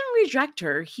first he doesn't reject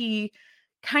her. He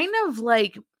kind of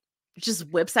like just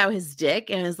whips out his dick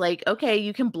and is like, okay,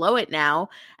 you can blow it now.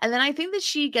 And then I think that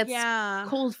she gets Yeah.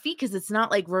 cold feet because it's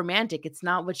not like romantic. It's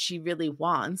not what she really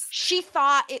wants. She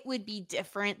thought it would be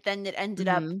different than it ended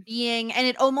up Mhm. being. And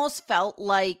it almost felt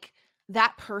like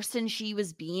that person she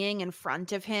was being in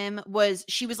front of him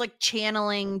she was like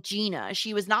channeling Gina.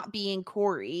 She was not being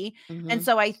Corey. And Mhm.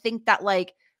 so I think that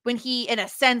like when he, in a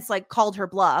sense, like called her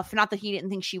bluff, not that he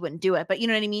didn't think she wouldn't do it, but you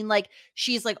know what I mean? Like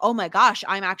she's like, oh my gosh,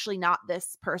 I'm actually not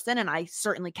this person and I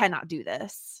certainly cannot do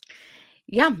this.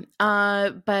 Yeah.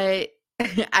 But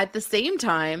at the same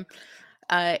time,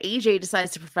 AJ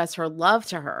decides to profess her love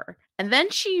to her. And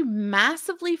then she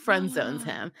massively friend zones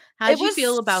him. How It did you was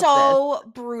feel about this? so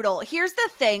brutal. Here's the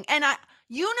thing, and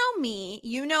you know me,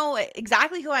 you know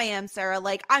exactly who I am, Sarah.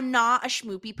 Like, I'm not a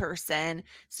schmoopy person,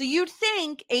 so you'd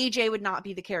think AJ would not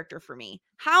be the character for me.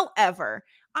 However,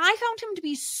 I found him to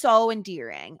be so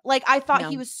endearing. Like, I thought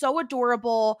he No. was so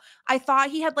adorable. I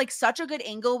thought he had like such a good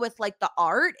angle with like the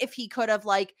art. If he could have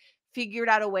like figured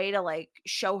out a way to like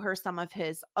show her some of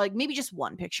his, like maybe just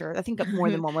one picture. I think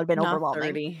more than one would have been Not overwhelming.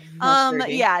 30. Not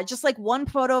 30. Yeah, just like one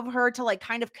photo of her to like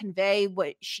kind of convey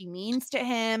what she means to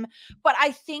him. But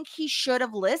I think he should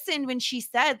have listened when she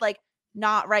said like,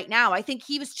 not right now. I think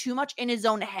he was too much in his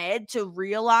own head to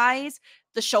realize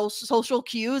the social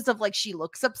cues of like, she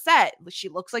looks upset, she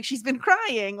looks like she's been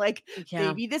crying, like Yeah.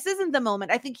 maybe this isn't the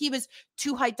moment. I think he was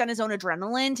too hyped on his own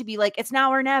adrenaline to be like, it's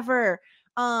now or never.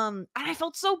 And I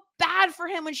felt so bad for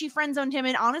him when she friend zoned him.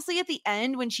 And honestly, at the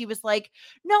end, when she was like,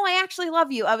 no, I actually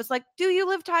love you, I was like, do you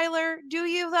live, Tyler? Do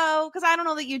you though? Because I don't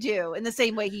know that you do in the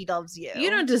same way he loves you. You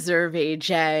don't deserve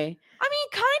AJ. I mean,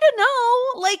 kind of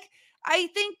no. Like, I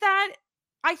think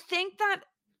that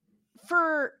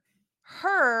for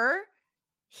her,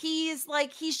 he's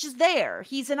just there.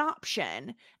 He's an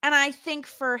option. And I think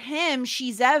for him,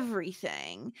 she's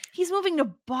everything. He's moving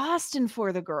to Boston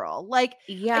for the girl. Like,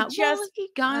 Yeah, he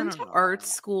got I into don't know. art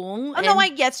school. Oh no,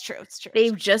 and it's true. It's true.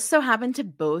 They've just so happened to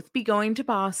both be going to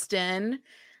Boston.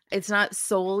 It's not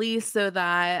solely so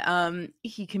that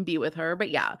he can be with her, but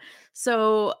yeah.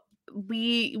 So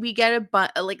we get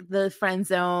like the friend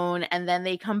zone, and then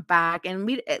they come back, and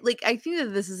I think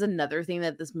that this is another thing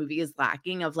that this movie is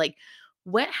lacking of like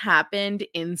what happened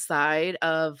inside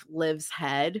of Liv's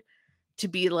head to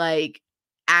be like,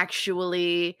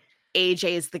 actually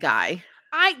AJ is the guy.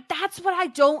 That's what I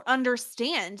don't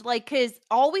understand. Like, cause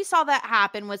all we saw that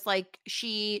happen was like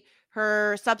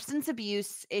her substance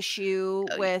abuse issue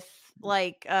with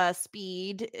like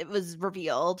speed, it was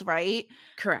revealed, right?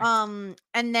 Correct. And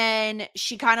then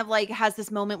she kind of like has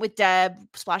this moment with Deb,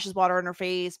 splashes water on her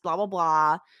face, blah blah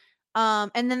blah.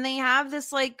 And then they have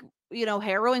this like, you know,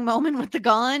 harrowing moment with the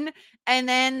gun, and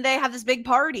then they have this big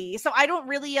party. So I don't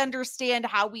really understand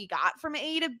how we got from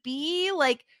A to B.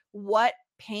 Like, what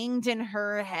pinged in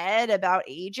her head about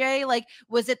AJ? Like,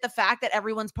 was it the fact that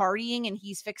everyone's partying and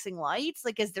he's fixing lights?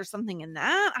 Like, is there something in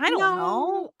that? I don't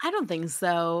know. I don't think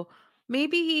so.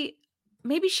 Maybe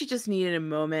she just needed a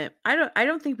moment. I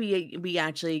don't think we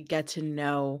actually get to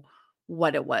know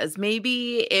what it was.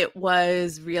 Maybe it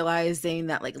was realizing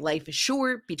that like life is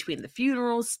short between the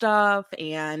funeral stuff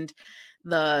and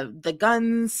the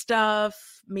gun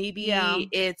stuff. Maybe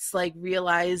it's like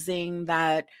realizing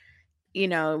that, you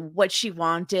know, what she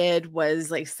wanted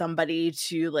was like somebody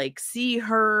to like see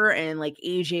her, and like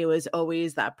AJ was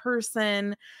always that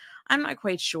person. I'm not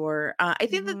quite sure. I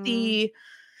think that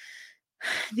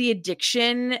the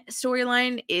addiction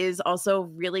storyline is also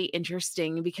really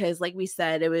interesting because, like we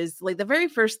said, it was like the very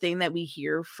first thing that we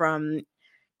hear from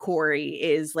Corey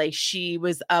is like she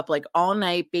was up like all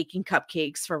night baking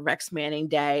cupcakes for Rex Manning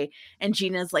Day, and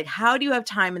Gina's like, how do you have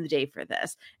time in the day for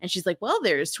this? And she's like, well,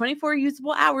 there's 24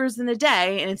 usable hours in a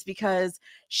day, and it's because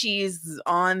she's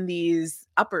on these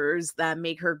uppers that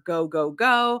make her go go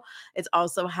go. It's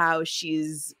also how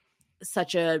she's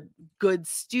such a good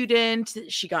student.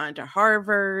 She got into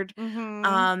Harvard.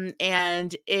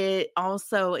 And it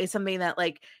also is something that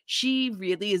like she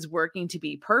really is working to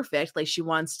be perfect. Like she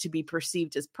wants to be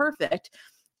perceived as perfect.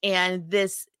 And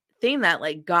this thing that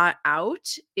like got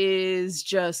out is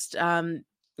just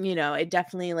you know, it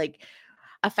definitely like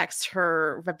affects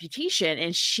her reputation,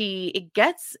 and it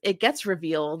gets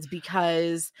revealed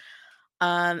because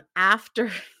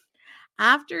after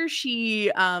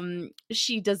she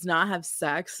does not have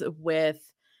sex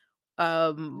with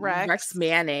Rex Rex.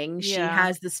 Manning, she Yeah.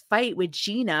 has this fight with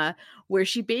Gina where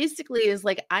she basically is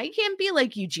like, I can't be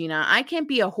like you, Gina. I can't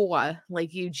be a whore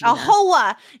like you, A Gina.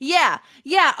 hoa. Yeah.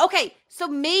 Yeah. Okay. So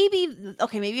maybe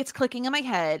it's clicking in my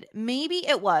head. Maybe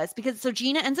it was because so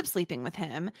Gina ends up sleeping with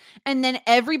him. And then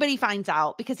everybody finds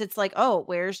out because it's like, oh,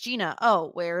 where's Gina?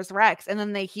 Oh, where's Rex? And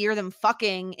then they hear them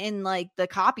fucking in like the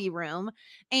copy room.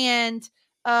 And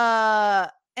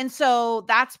so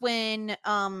that's when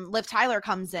Liv Tyler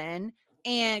comes in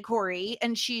and Corey,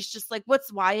 and she's just like,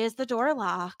 why is the door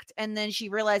locked? And then she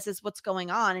realizes what's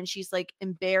going on, and she's like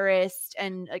embarrassed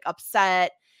and like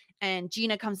upset. And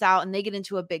Gina comes out and they get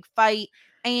into a big fight.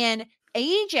 And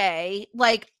AJ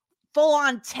like full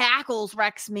on tackles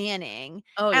Rex Manning.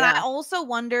 Oh, And yeah. I also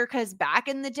wonder because back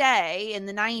in the day, in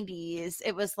the 90s,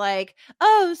 it was like,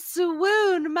 oh,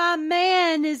 swoon, my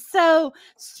man is so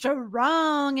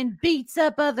strong and beats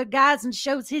up other guys and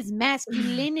shows his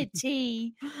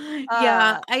masculinity.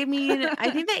 Yeah, I mean, I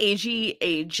think that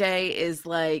AJ is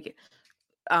like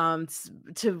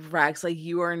to Rex, like,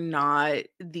 you are not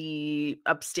the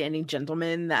upstanding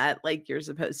gentleman that like you're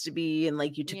supposed to be, and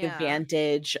like you took Yeah.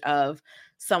 advantage of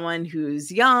someone who's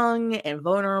young and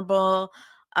vulnerable,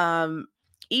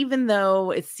 even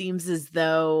though it seems as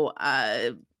though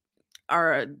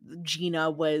our Gina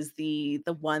was the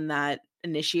one that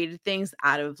initiated things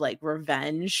out of like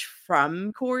revenge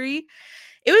from Corey.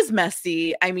 It was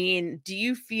messy. I mean, do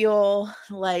you feel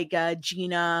like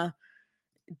Gina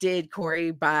did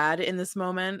Corey bad in this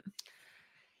moment?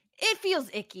 It feels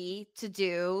icky to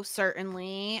do,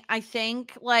 certainly. I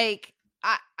think like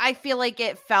I feel like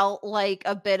it felt like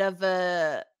a bit of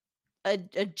a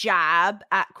jab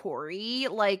at Corey,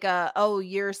 like oh,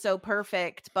 you're so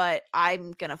perfect, but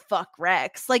I'm gonna fuck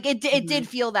Rex. Like it did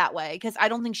feel that way because I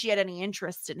don't think she had any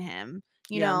interest in him.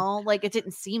 You know, like it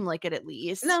didn't seem like it at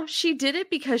least. No, she did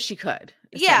it because she could.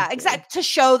 Yeah, exactly. To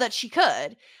show that she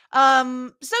could.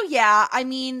 So yeah, I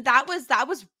mean that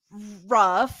was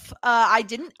rough. I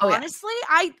didn't honestly,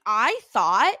 I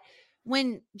thought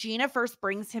when Gina first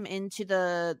brings him into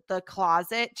the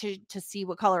closet to see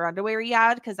what color underwear he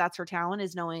had, because that's her talent,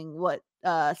 is knowing what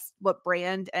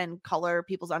brand and color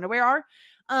people's underwear are.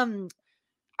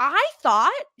 I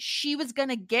thought she was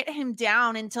gonna get him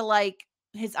down into like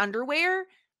his underwear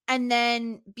and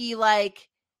then be like,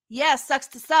 yeah, sucks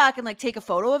to suck, and like take a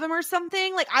photo of him or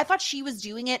something. Like I thought she was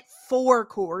doing it for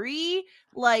Corey,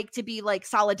 like to be like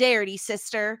solidarity,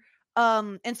 sister.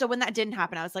 And so when that didn't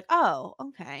happen, I was like, oh,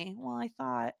 okay. Well, I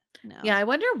thought, no. Yeah, I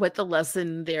wonder what the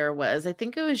lesson there was. I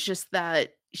think it was just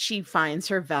that she finds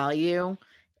her value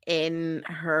in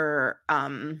her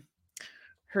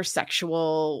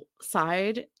sexual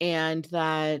side, and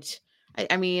that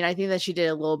I mean, I think that she did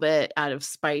a little bit out of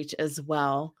spite as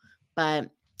well. But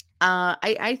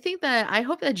I think that I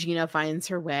hope that Gina finds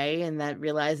her way and that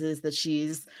realizes that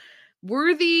she's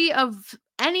worthy of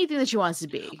anything that she wants to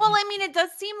be. Well, I mean, it does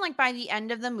seem like by the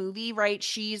end of the movie, right?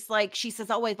 She's like, she says,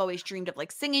 oh, I've always dreamed of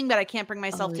like singing, but I can't bring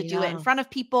myself to do it in front of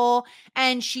people.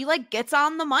 And she like gets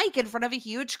on the mic in front of a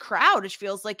huge crowd, which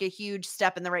feels like a huge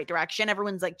step in the right direction.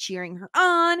 Everyone's like cheering her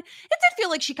on. It did feel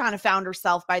like she kind of found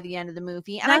herself by the end of the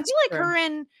movie. And I feel like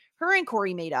her and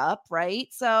Corey made up, right?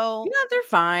 So yeah, they're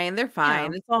fine. They're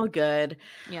fine. It's all good.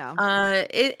 Yeah.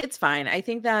 It's fine. I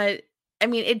think that, I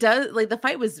mean, it does, like, the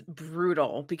fight was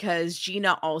brutal because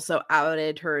Gina also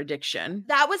outed her addiction.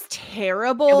 That was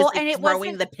terrible. It was, like, and it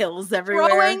throwing the pills everywhere.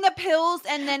 Throwing the pills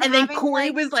and then Corey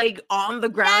was like on the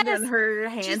ground on her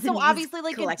hands. She's so obviously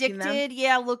like addicted. Them.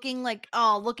 Yeah, looking like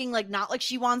not like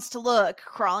she wants to look,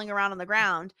 crawling around on the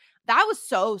ground. That was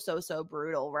so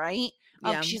brutal, right?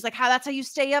 Yeah. She's like, that's how you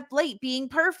stay up late. Being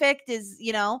perfect is,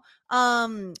 you know.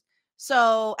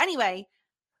 So anyway.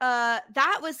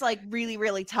 That was like really,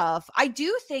 really tough. I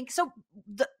do think so.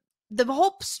 The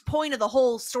whole point of the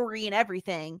whole story and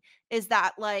everything is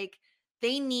that like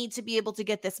they need to be able to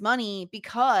get this money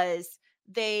because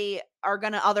they are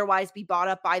going to otherwise be bought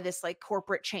up by this like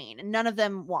corporate chain, and none of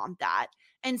them want that.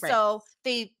 And so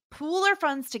they pool their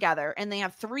funds together and they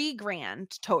have $3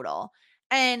 grand total.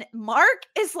 And Mark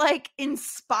is like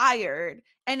inspired,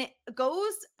 and it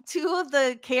goes to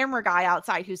the camera guy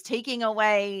outside who's taking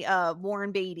away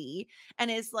Warren Beatty, and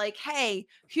is like, hey,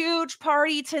 huge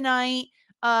party tonight.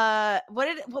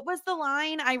 What was the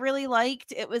line I really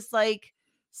liked? It was like,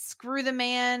 screw the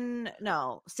man,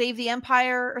 no, save the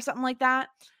empire or something like that.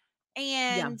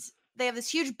 And they have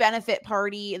this huge benefit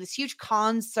party, this huge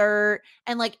concert,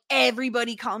 and like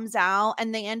everybody comes out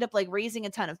and they end up like raising a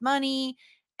ton of money.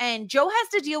 And Joe has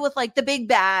to deal with like the big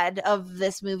bad of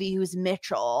this movie, who's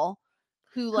Mitchell,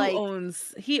 who like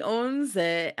he owns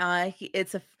it.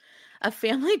 It's a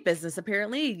family business.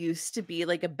 Apparently, it used to be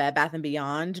like a Bed Bath and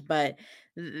Beyond, but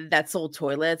that sold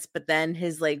toilets. But then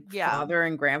his like Yeah. father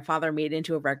and grandfather made it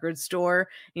into a record store.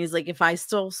 And he's like, if I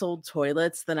still sold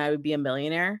toilets, then I would be a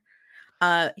millionaire.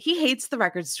 He hates the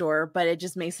record store, but it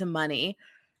just makes him money.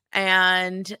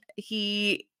 And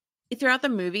he throughout the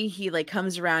movie, he like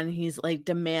comes around and he's like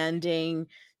demanding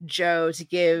Joe to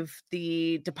give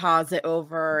the deposit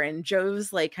over, and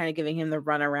Joe's like kind of giving him the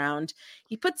runaround.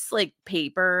 He puts like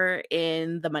paper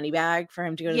in the money bag for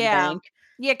him to go to the Yeah. bank.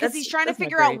 Yeah, because he's trying to That's not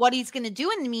figure out great. what he's going to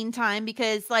do in the meantime.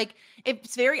 Because, like,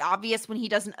 it's very obvious when he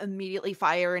doesn't immediately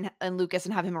fire and Lucas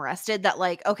and have him arrested that,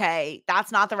 like, okay,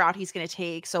 that's not the route he's going to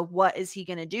take. So, what is he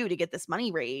going to do to get this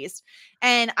money raised?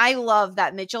 And I love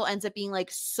that Mitchell ends up being like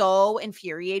so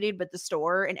infuriated with the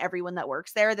store and everyone that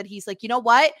works there that he's like, you know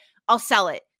what? I'll sell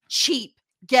it cheap.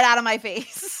 Get out of my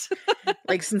face.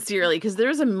 Like sincerely, because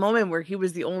there's a moment where he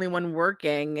was the only one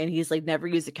working and he's like never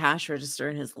used a cash register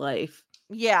in his life.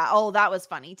 Yeah. Oh, that was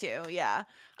funny too. Yeah.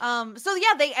 So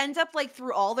yeah, they end up like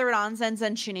through all their nonsense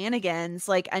and shenanigans,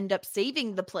 like end up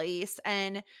saving the place,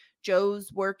 and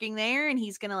Joe's working there and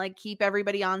he's gonna like keep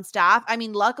everybody on staff. I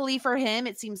mean, luckily for him,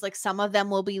 it seems like some of them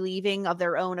will be leaving of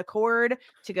their own accord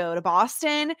to go to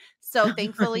Boston. So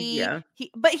thankfully, Yeah.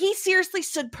 he seriously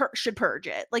should purge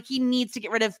it. Like he needs to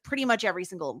get rid of pretty much every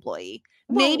single employee.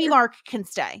 Well, Maybe Mark can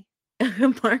stay.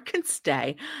 Mark can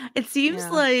stay. It seems Yeah.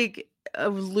 like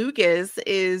Lucas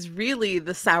is really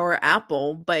the sour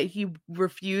apple, but he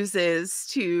refuses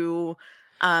to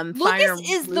fire Lucas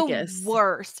is Lucas. the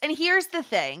worst. And here's the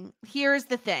thing.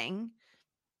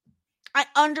 I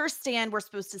understand we're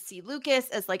supposed to see Lucas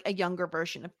as like a younger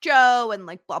version of Joe and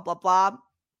like blah blah blah.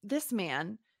 This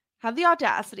man had the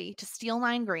audacity to steal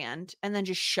 $9,000 and then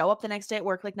just show up the next day at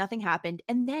work like nothing happened.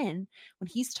 And then when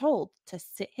he's told to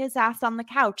sit his ass on the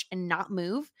couch and not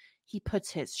move, he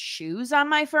puts his shoes on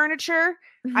my furniture.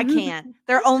 I can't.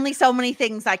 There are only so many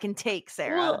things I can take,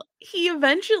 Sarah. Well, he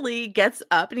eventually gets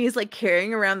up and he's like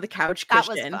carrying around the couch That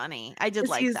cushion. was funny. I did 'Cause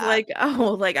like he's that. like,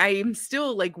 oh, like I'm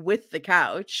still like with the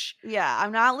couch. Yeah,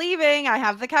 I'm not leaving. I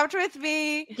have the couch with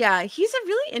me. Yeah, he's a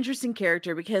really interesting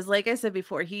character because, like I said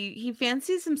before, he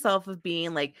fancies himself of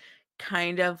being like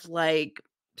kind of like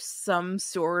some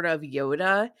sort of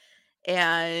Yoda,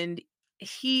 and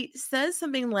he says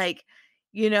something like,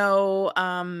 you know,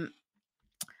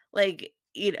 like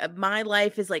my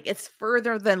life is like it's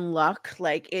further than luck,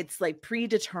 like it's like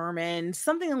predetermined,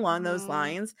 something along those Mhm.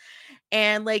 lines.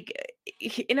 And like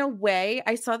in a way,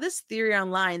 I saw this theory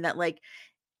online that like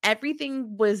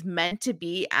everything was meant to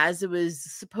be as it was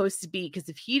supposed to be, because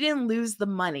if he didn't lose the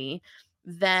money,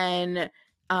 then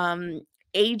um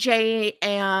AJ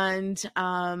and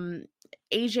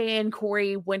AJ and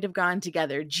Corey wouldn't have gone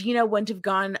together. Gina wouldn't have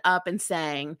gone up and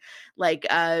sang. Like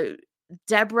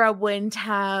Deborah wouldn't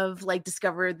have like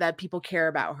discovered that people care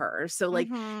about her. So like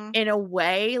Mhm. in a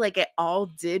way, like it all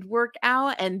did work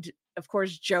out. And of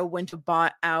course, Joe went to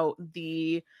bought out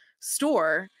the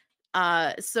store.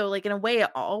 So like in a way it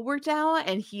all worked out,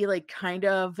 and he like kind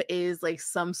of is like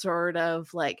some sort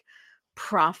of like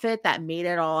prophet that made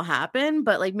it all happen.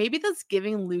 But like maybe that's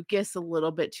giving Lucas a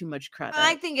little bit too much I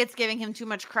credit. think it's giving him too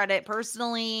much credit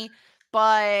personally,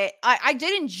 but I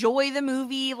did enjoy the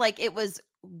movie. Like it was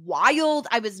wild.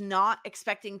 I was not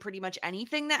expecting pretty much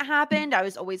anything that happened. I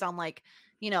was always on like,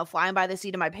 flying by the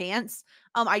seat of my pants.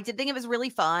 I did think it was really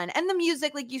fun. And the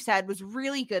music, like you said, was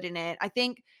really good in it. I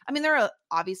mean, there are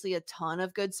obviously a ton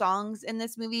of good songs in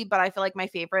this movie, but I feel like my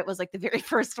favorite was like the very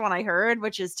first one I heard,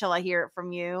 which is Till I Hear It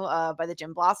From You, by the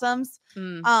Gin Blossoms.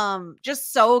 Mm.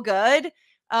 Just so good.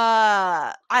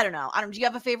 I don't know. Do you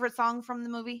have a favorite song from the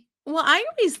movie? Well, I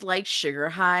always liked Sugar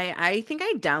High. I think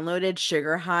I downloaded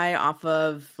Sugar High off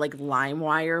of like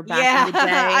LimeWire back Yeah, in the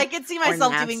day. I could see or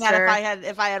myself doing that Napster.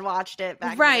 if I had watched it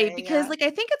back in the Right, day, because yeah. like I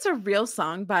think it's a real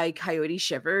song by Coyote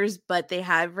Shivers, but they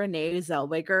had Renee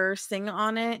Zellweger sing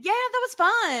on it. Yeah, that was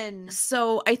fun.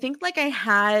 So I think like I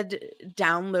had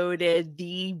downloaded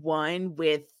the one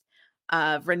with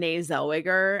Renee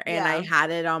Zellweger, and I Yeah. had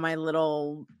it on my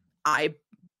little iPod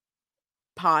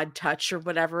Touch or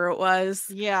whatever it was.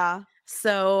 Yeah.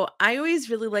 So I always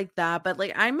really like that, but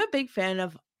like I'm a big fan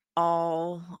of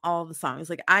all the songs.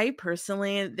 Like I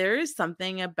personally, there is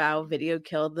something about Video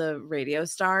Killed the Radio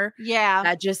Star Yeah.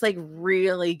 that just like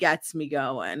really gets me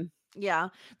going. Yeah.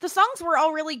 The songs were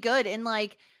all really good, and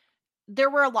like there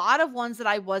were a lot of ones that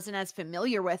I wasn't as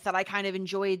familiar with that I kind of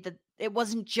enjoyed, that it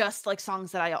wasn't just like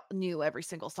songs that I knew every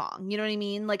single song. You know what I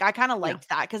mean? Like I kind of Yeah. liked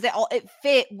that because it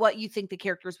fit what you think the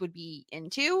characters would be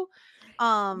into.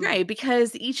 Right,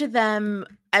 because each of them,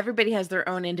 everybody has their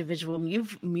own individual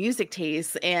music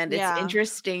tastes, and it's Yeah.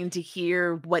 interesting to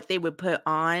hear what they would put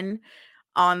on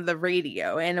the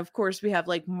radio. And of course, we have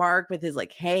like Mark with his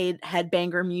like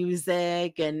headbanger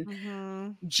music, and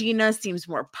Mhm. Gina seems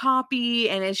more poppy,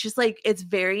 and it's just like it's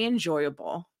very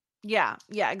enjoyable. Yeah,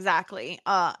 exactly.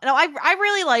 No, I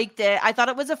really liked it. I thought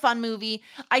it was a fun movie.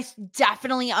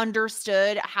 Definitely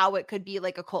understood how it could be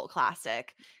like a cult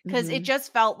classic, because it Mhm.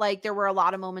 just felt like there were a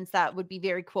lot of moments that would be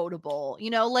very quotable.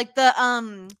 Like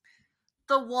the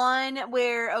one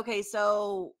where, okay,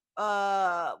 so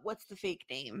what's the fake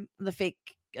name? The fake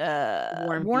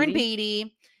Warren Warren Beatty.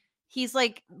 Beatty. He's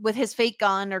like with his fake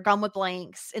gun or gun with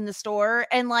blanks in the store,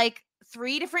 and like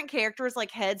three different characters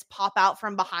like heads pop out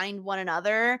from behind one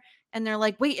another, and they're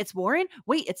like, wait, it's Warren,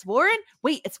 wait, it's Warren,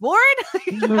 wait, it's Warren.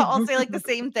 I'll say like the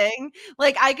same thing.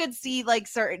 Like I could see like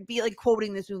certain be like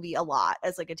quoting this movie a lot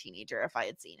as like a teenager if I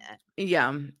had seen it.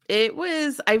 Yeah, it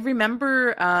was. I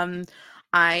remember.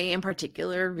 I in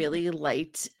particular really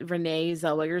liked Renee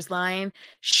Zellweger's line,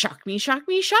 "Shock me, shock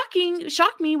me, shocking,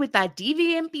 shock me with that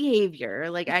deviant behavior."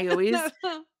 Like I always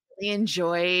really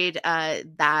enjoyed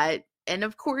that. And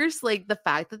of course, like the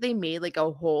fact that they made like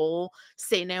a whole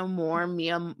 "Say No More,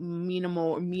 Mia Oh,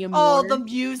 More" the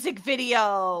music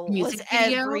video was music video.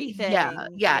 Yeah, everything.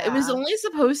 yeah. It was Yeah. only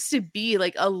supposed to be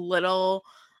like a little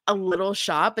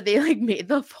shot, but they like made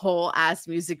the whole ass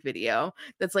music video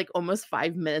that's like almost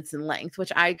 5 minutes in length,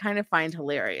 which I kind of find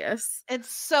hilarious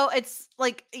It's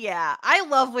like, yeah, I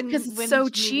love because it's when so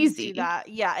movies do cheesy. that.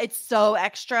 Yeah, it's so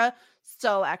extra,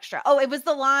 so extra. Oh, it was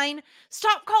the line,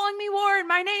 "Stop calling me Warren.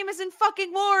 My name isn't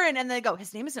fucking Warren." And they go,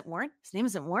 "His name isn't Warren. His name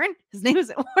isn't Warren. His name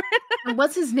isn't Warren." And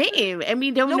what's his name? And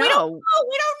we don't No, know. we don't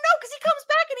know because he comes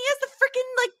back and he has the freaking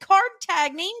like card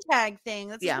tag, name tag thing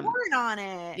that says Yeah. Warren on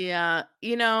it. Yeah,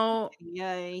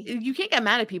 Yay. you can't get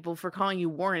mad at people for calling you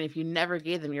Warren if you never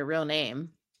gave them your real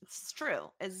name. It's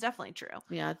true. It's definitely true.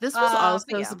 Yeah, this was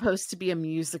also yeah. supposed to be a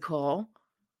musical,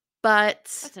 but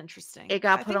That's interesting. it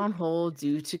got put on hold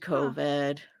due to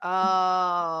COVID.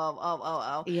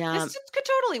 Oh. Yeah. This could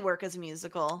totally work as a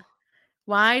musical.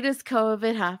 Why does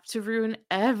COVID have to ruin It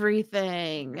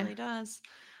everything? really does.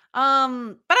 But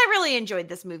I really enjoyed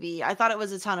this movie. I thought it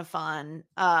was a ton of fun.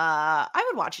 I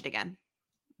would watch it again.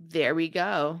 There we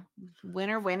go.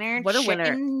 Winner, What a winner.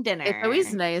 chicken dinner. It's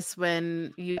always nice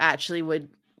when you actually would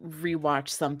rewatch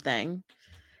something.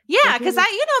 Yeah, because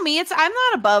you know me, I'm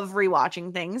not above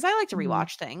rewatching things. I like to Mhm.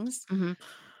 rewatch things. Mhm.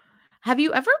 Have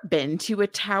you ever been to a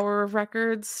Tower of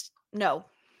Records? No,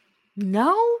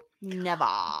 No? never.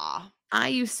 I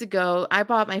used to go. I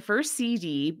bought my first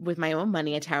CD with my own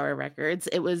money at Tower Records.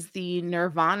 It was the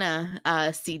Nirvana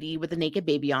CD with a naked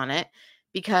baby on it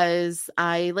because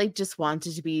I like just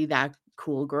wanted to be that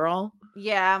cool girl.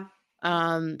 Yeah.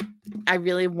 I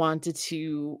really wanted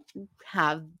to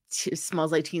have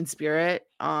Smells Like Teen Spirit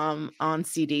on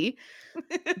CD.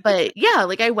 But yeah,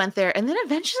 like I went there, and then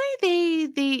eventually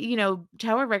they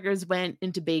Tower Records went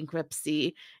into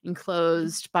bankruptcy and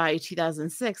closed by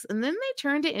 2006, and then they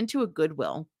turned it into a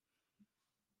Goodwill.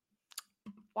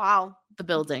 Wow. The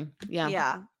building. Yeah.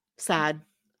 Yeah. Sad.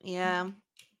 Yeah.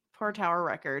 Poor Tower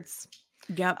Records.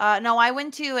 Yep. No, I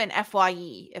went to an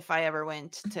FYE if I ever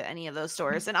went to any of those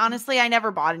stores. And honestly, I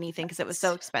never bought anything because it was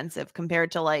so expensive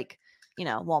compared to like,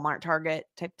 Walmart, Target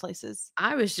type places.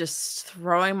 I was just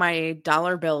throwing my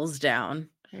dollar bills down.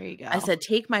 There you go. I said,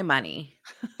 take my money.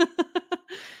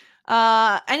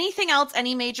 Anything else?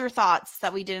 Any major thoughts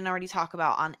that we didn't already talk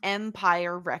about on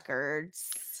Empire Records?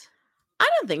 I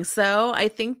don't think so. I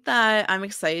think that I'm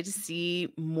excited to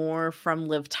see more from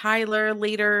Liv Tyler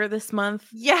later this month.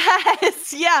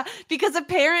 Yes, yeah, because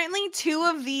apparently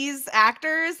 2 of these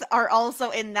actors are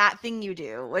also in That Thing You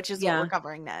Do, which is what we're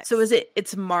covering next. So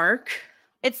it's Mark?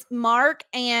 It's Mark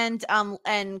and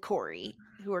Corey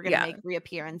who are going to make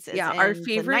reappearances. Yeah, in our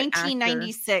favorite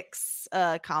 1996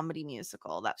 comedy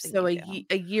musical. That Thing so You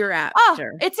a Do. year after.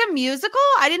 Oh, it's a musical?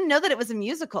 I didn't know that it was a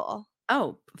musical.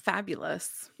 Oh,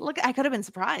 fabulous. Look, I could have been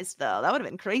surprised though. That would have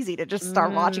been crazy to just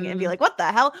start watching it and be like, what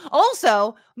the hell?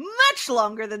 Also, much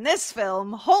longer than this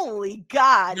film. Holy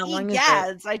God. How long is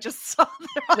Egads. I just saw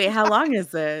that. Wait, how long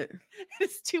is it?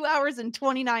 It's 2 hours and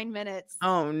 29 minutes.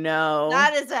 Oh, no.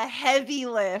 That is a heavy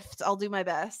lift. I'll do my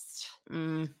best.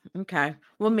 Okay.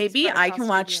 Well, maybe I can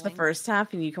watch the first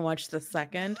half and you can watch the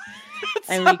second.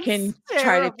 And we can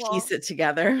try to piece it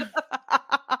together.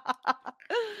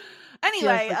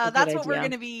 Anyway, like that's what we're going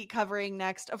to be covering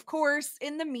next. Of course,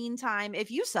 in the meantime,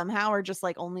 if you somehow are just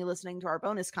like only listening to our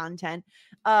bonus content,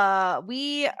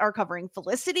 we are covering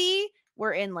Felicity,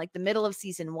 We're in like the middle of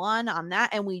season 1 on that.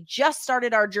 And we just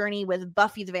started our journey with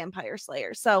Buffy the Vampire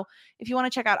Slayer. So if you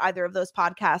want to check out either of those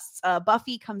podcasts,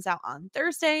 Buffy comes out on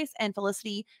Thursdays and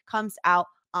Felicity comes out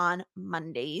on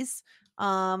Mondays.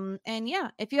 And yeah,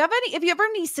 if you ever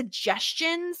any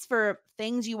suggestions for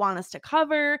things you want us to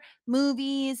cover,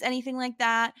 movies, anything like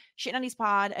that,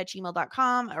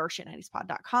 shit90spod@gmail.com or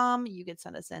shit90spod.com. You could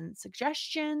send us in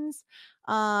suggestions.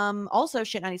 Also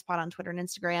shit90spod on Twitter and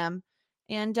Instagram.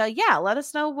 And yeah, let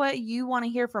us know what you want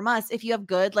to hear from us. If you have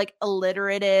good, like,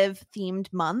 alliterative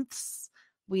themed months,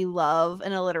 we love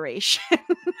an alliteration.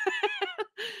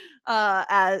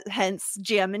 Hence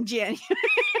Jam in January.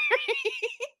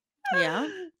 Yeah.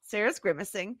 Sarah's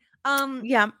grimacing.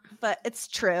 Yeah, but it's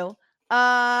true.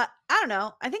 I don't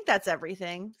know. I think that's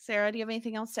everything. Sarah, do you have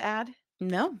anything else to add?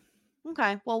 No.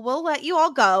 Okay. Well, we'll let you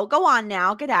all go. Go on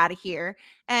now. Get out of here.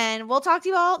 And we'll talk to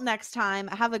you all next time.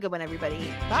 Have a good one, everybody.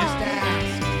 Bye. Just ask.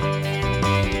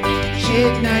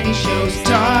 Shit 90 shows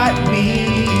taught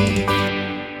me.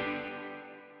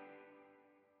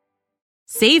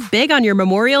 Save big on your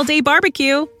Memorial Day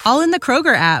barbecue, all in the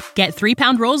Kroger app. Get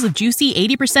 3-pound rolls of juicy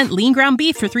 80% lean ground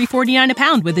beef for $3.49 a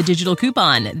pound with a digital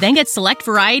coupon. Then get select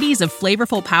varieties of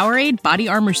flavorful Powerade, Body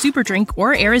Armor Super Drink,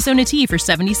 or Arizona tea for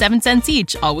 77 cents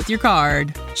each, all with your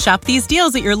card. Shop these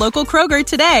deals at your local Kroger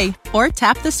today, or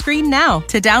tap the screen now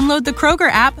to download the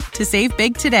Kroger app to save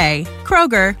big today.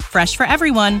 Kroger, fresh for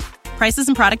everyone. Prices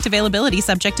and product availability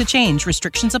subject to change.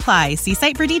 Restrictions apply. See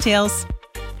site for details.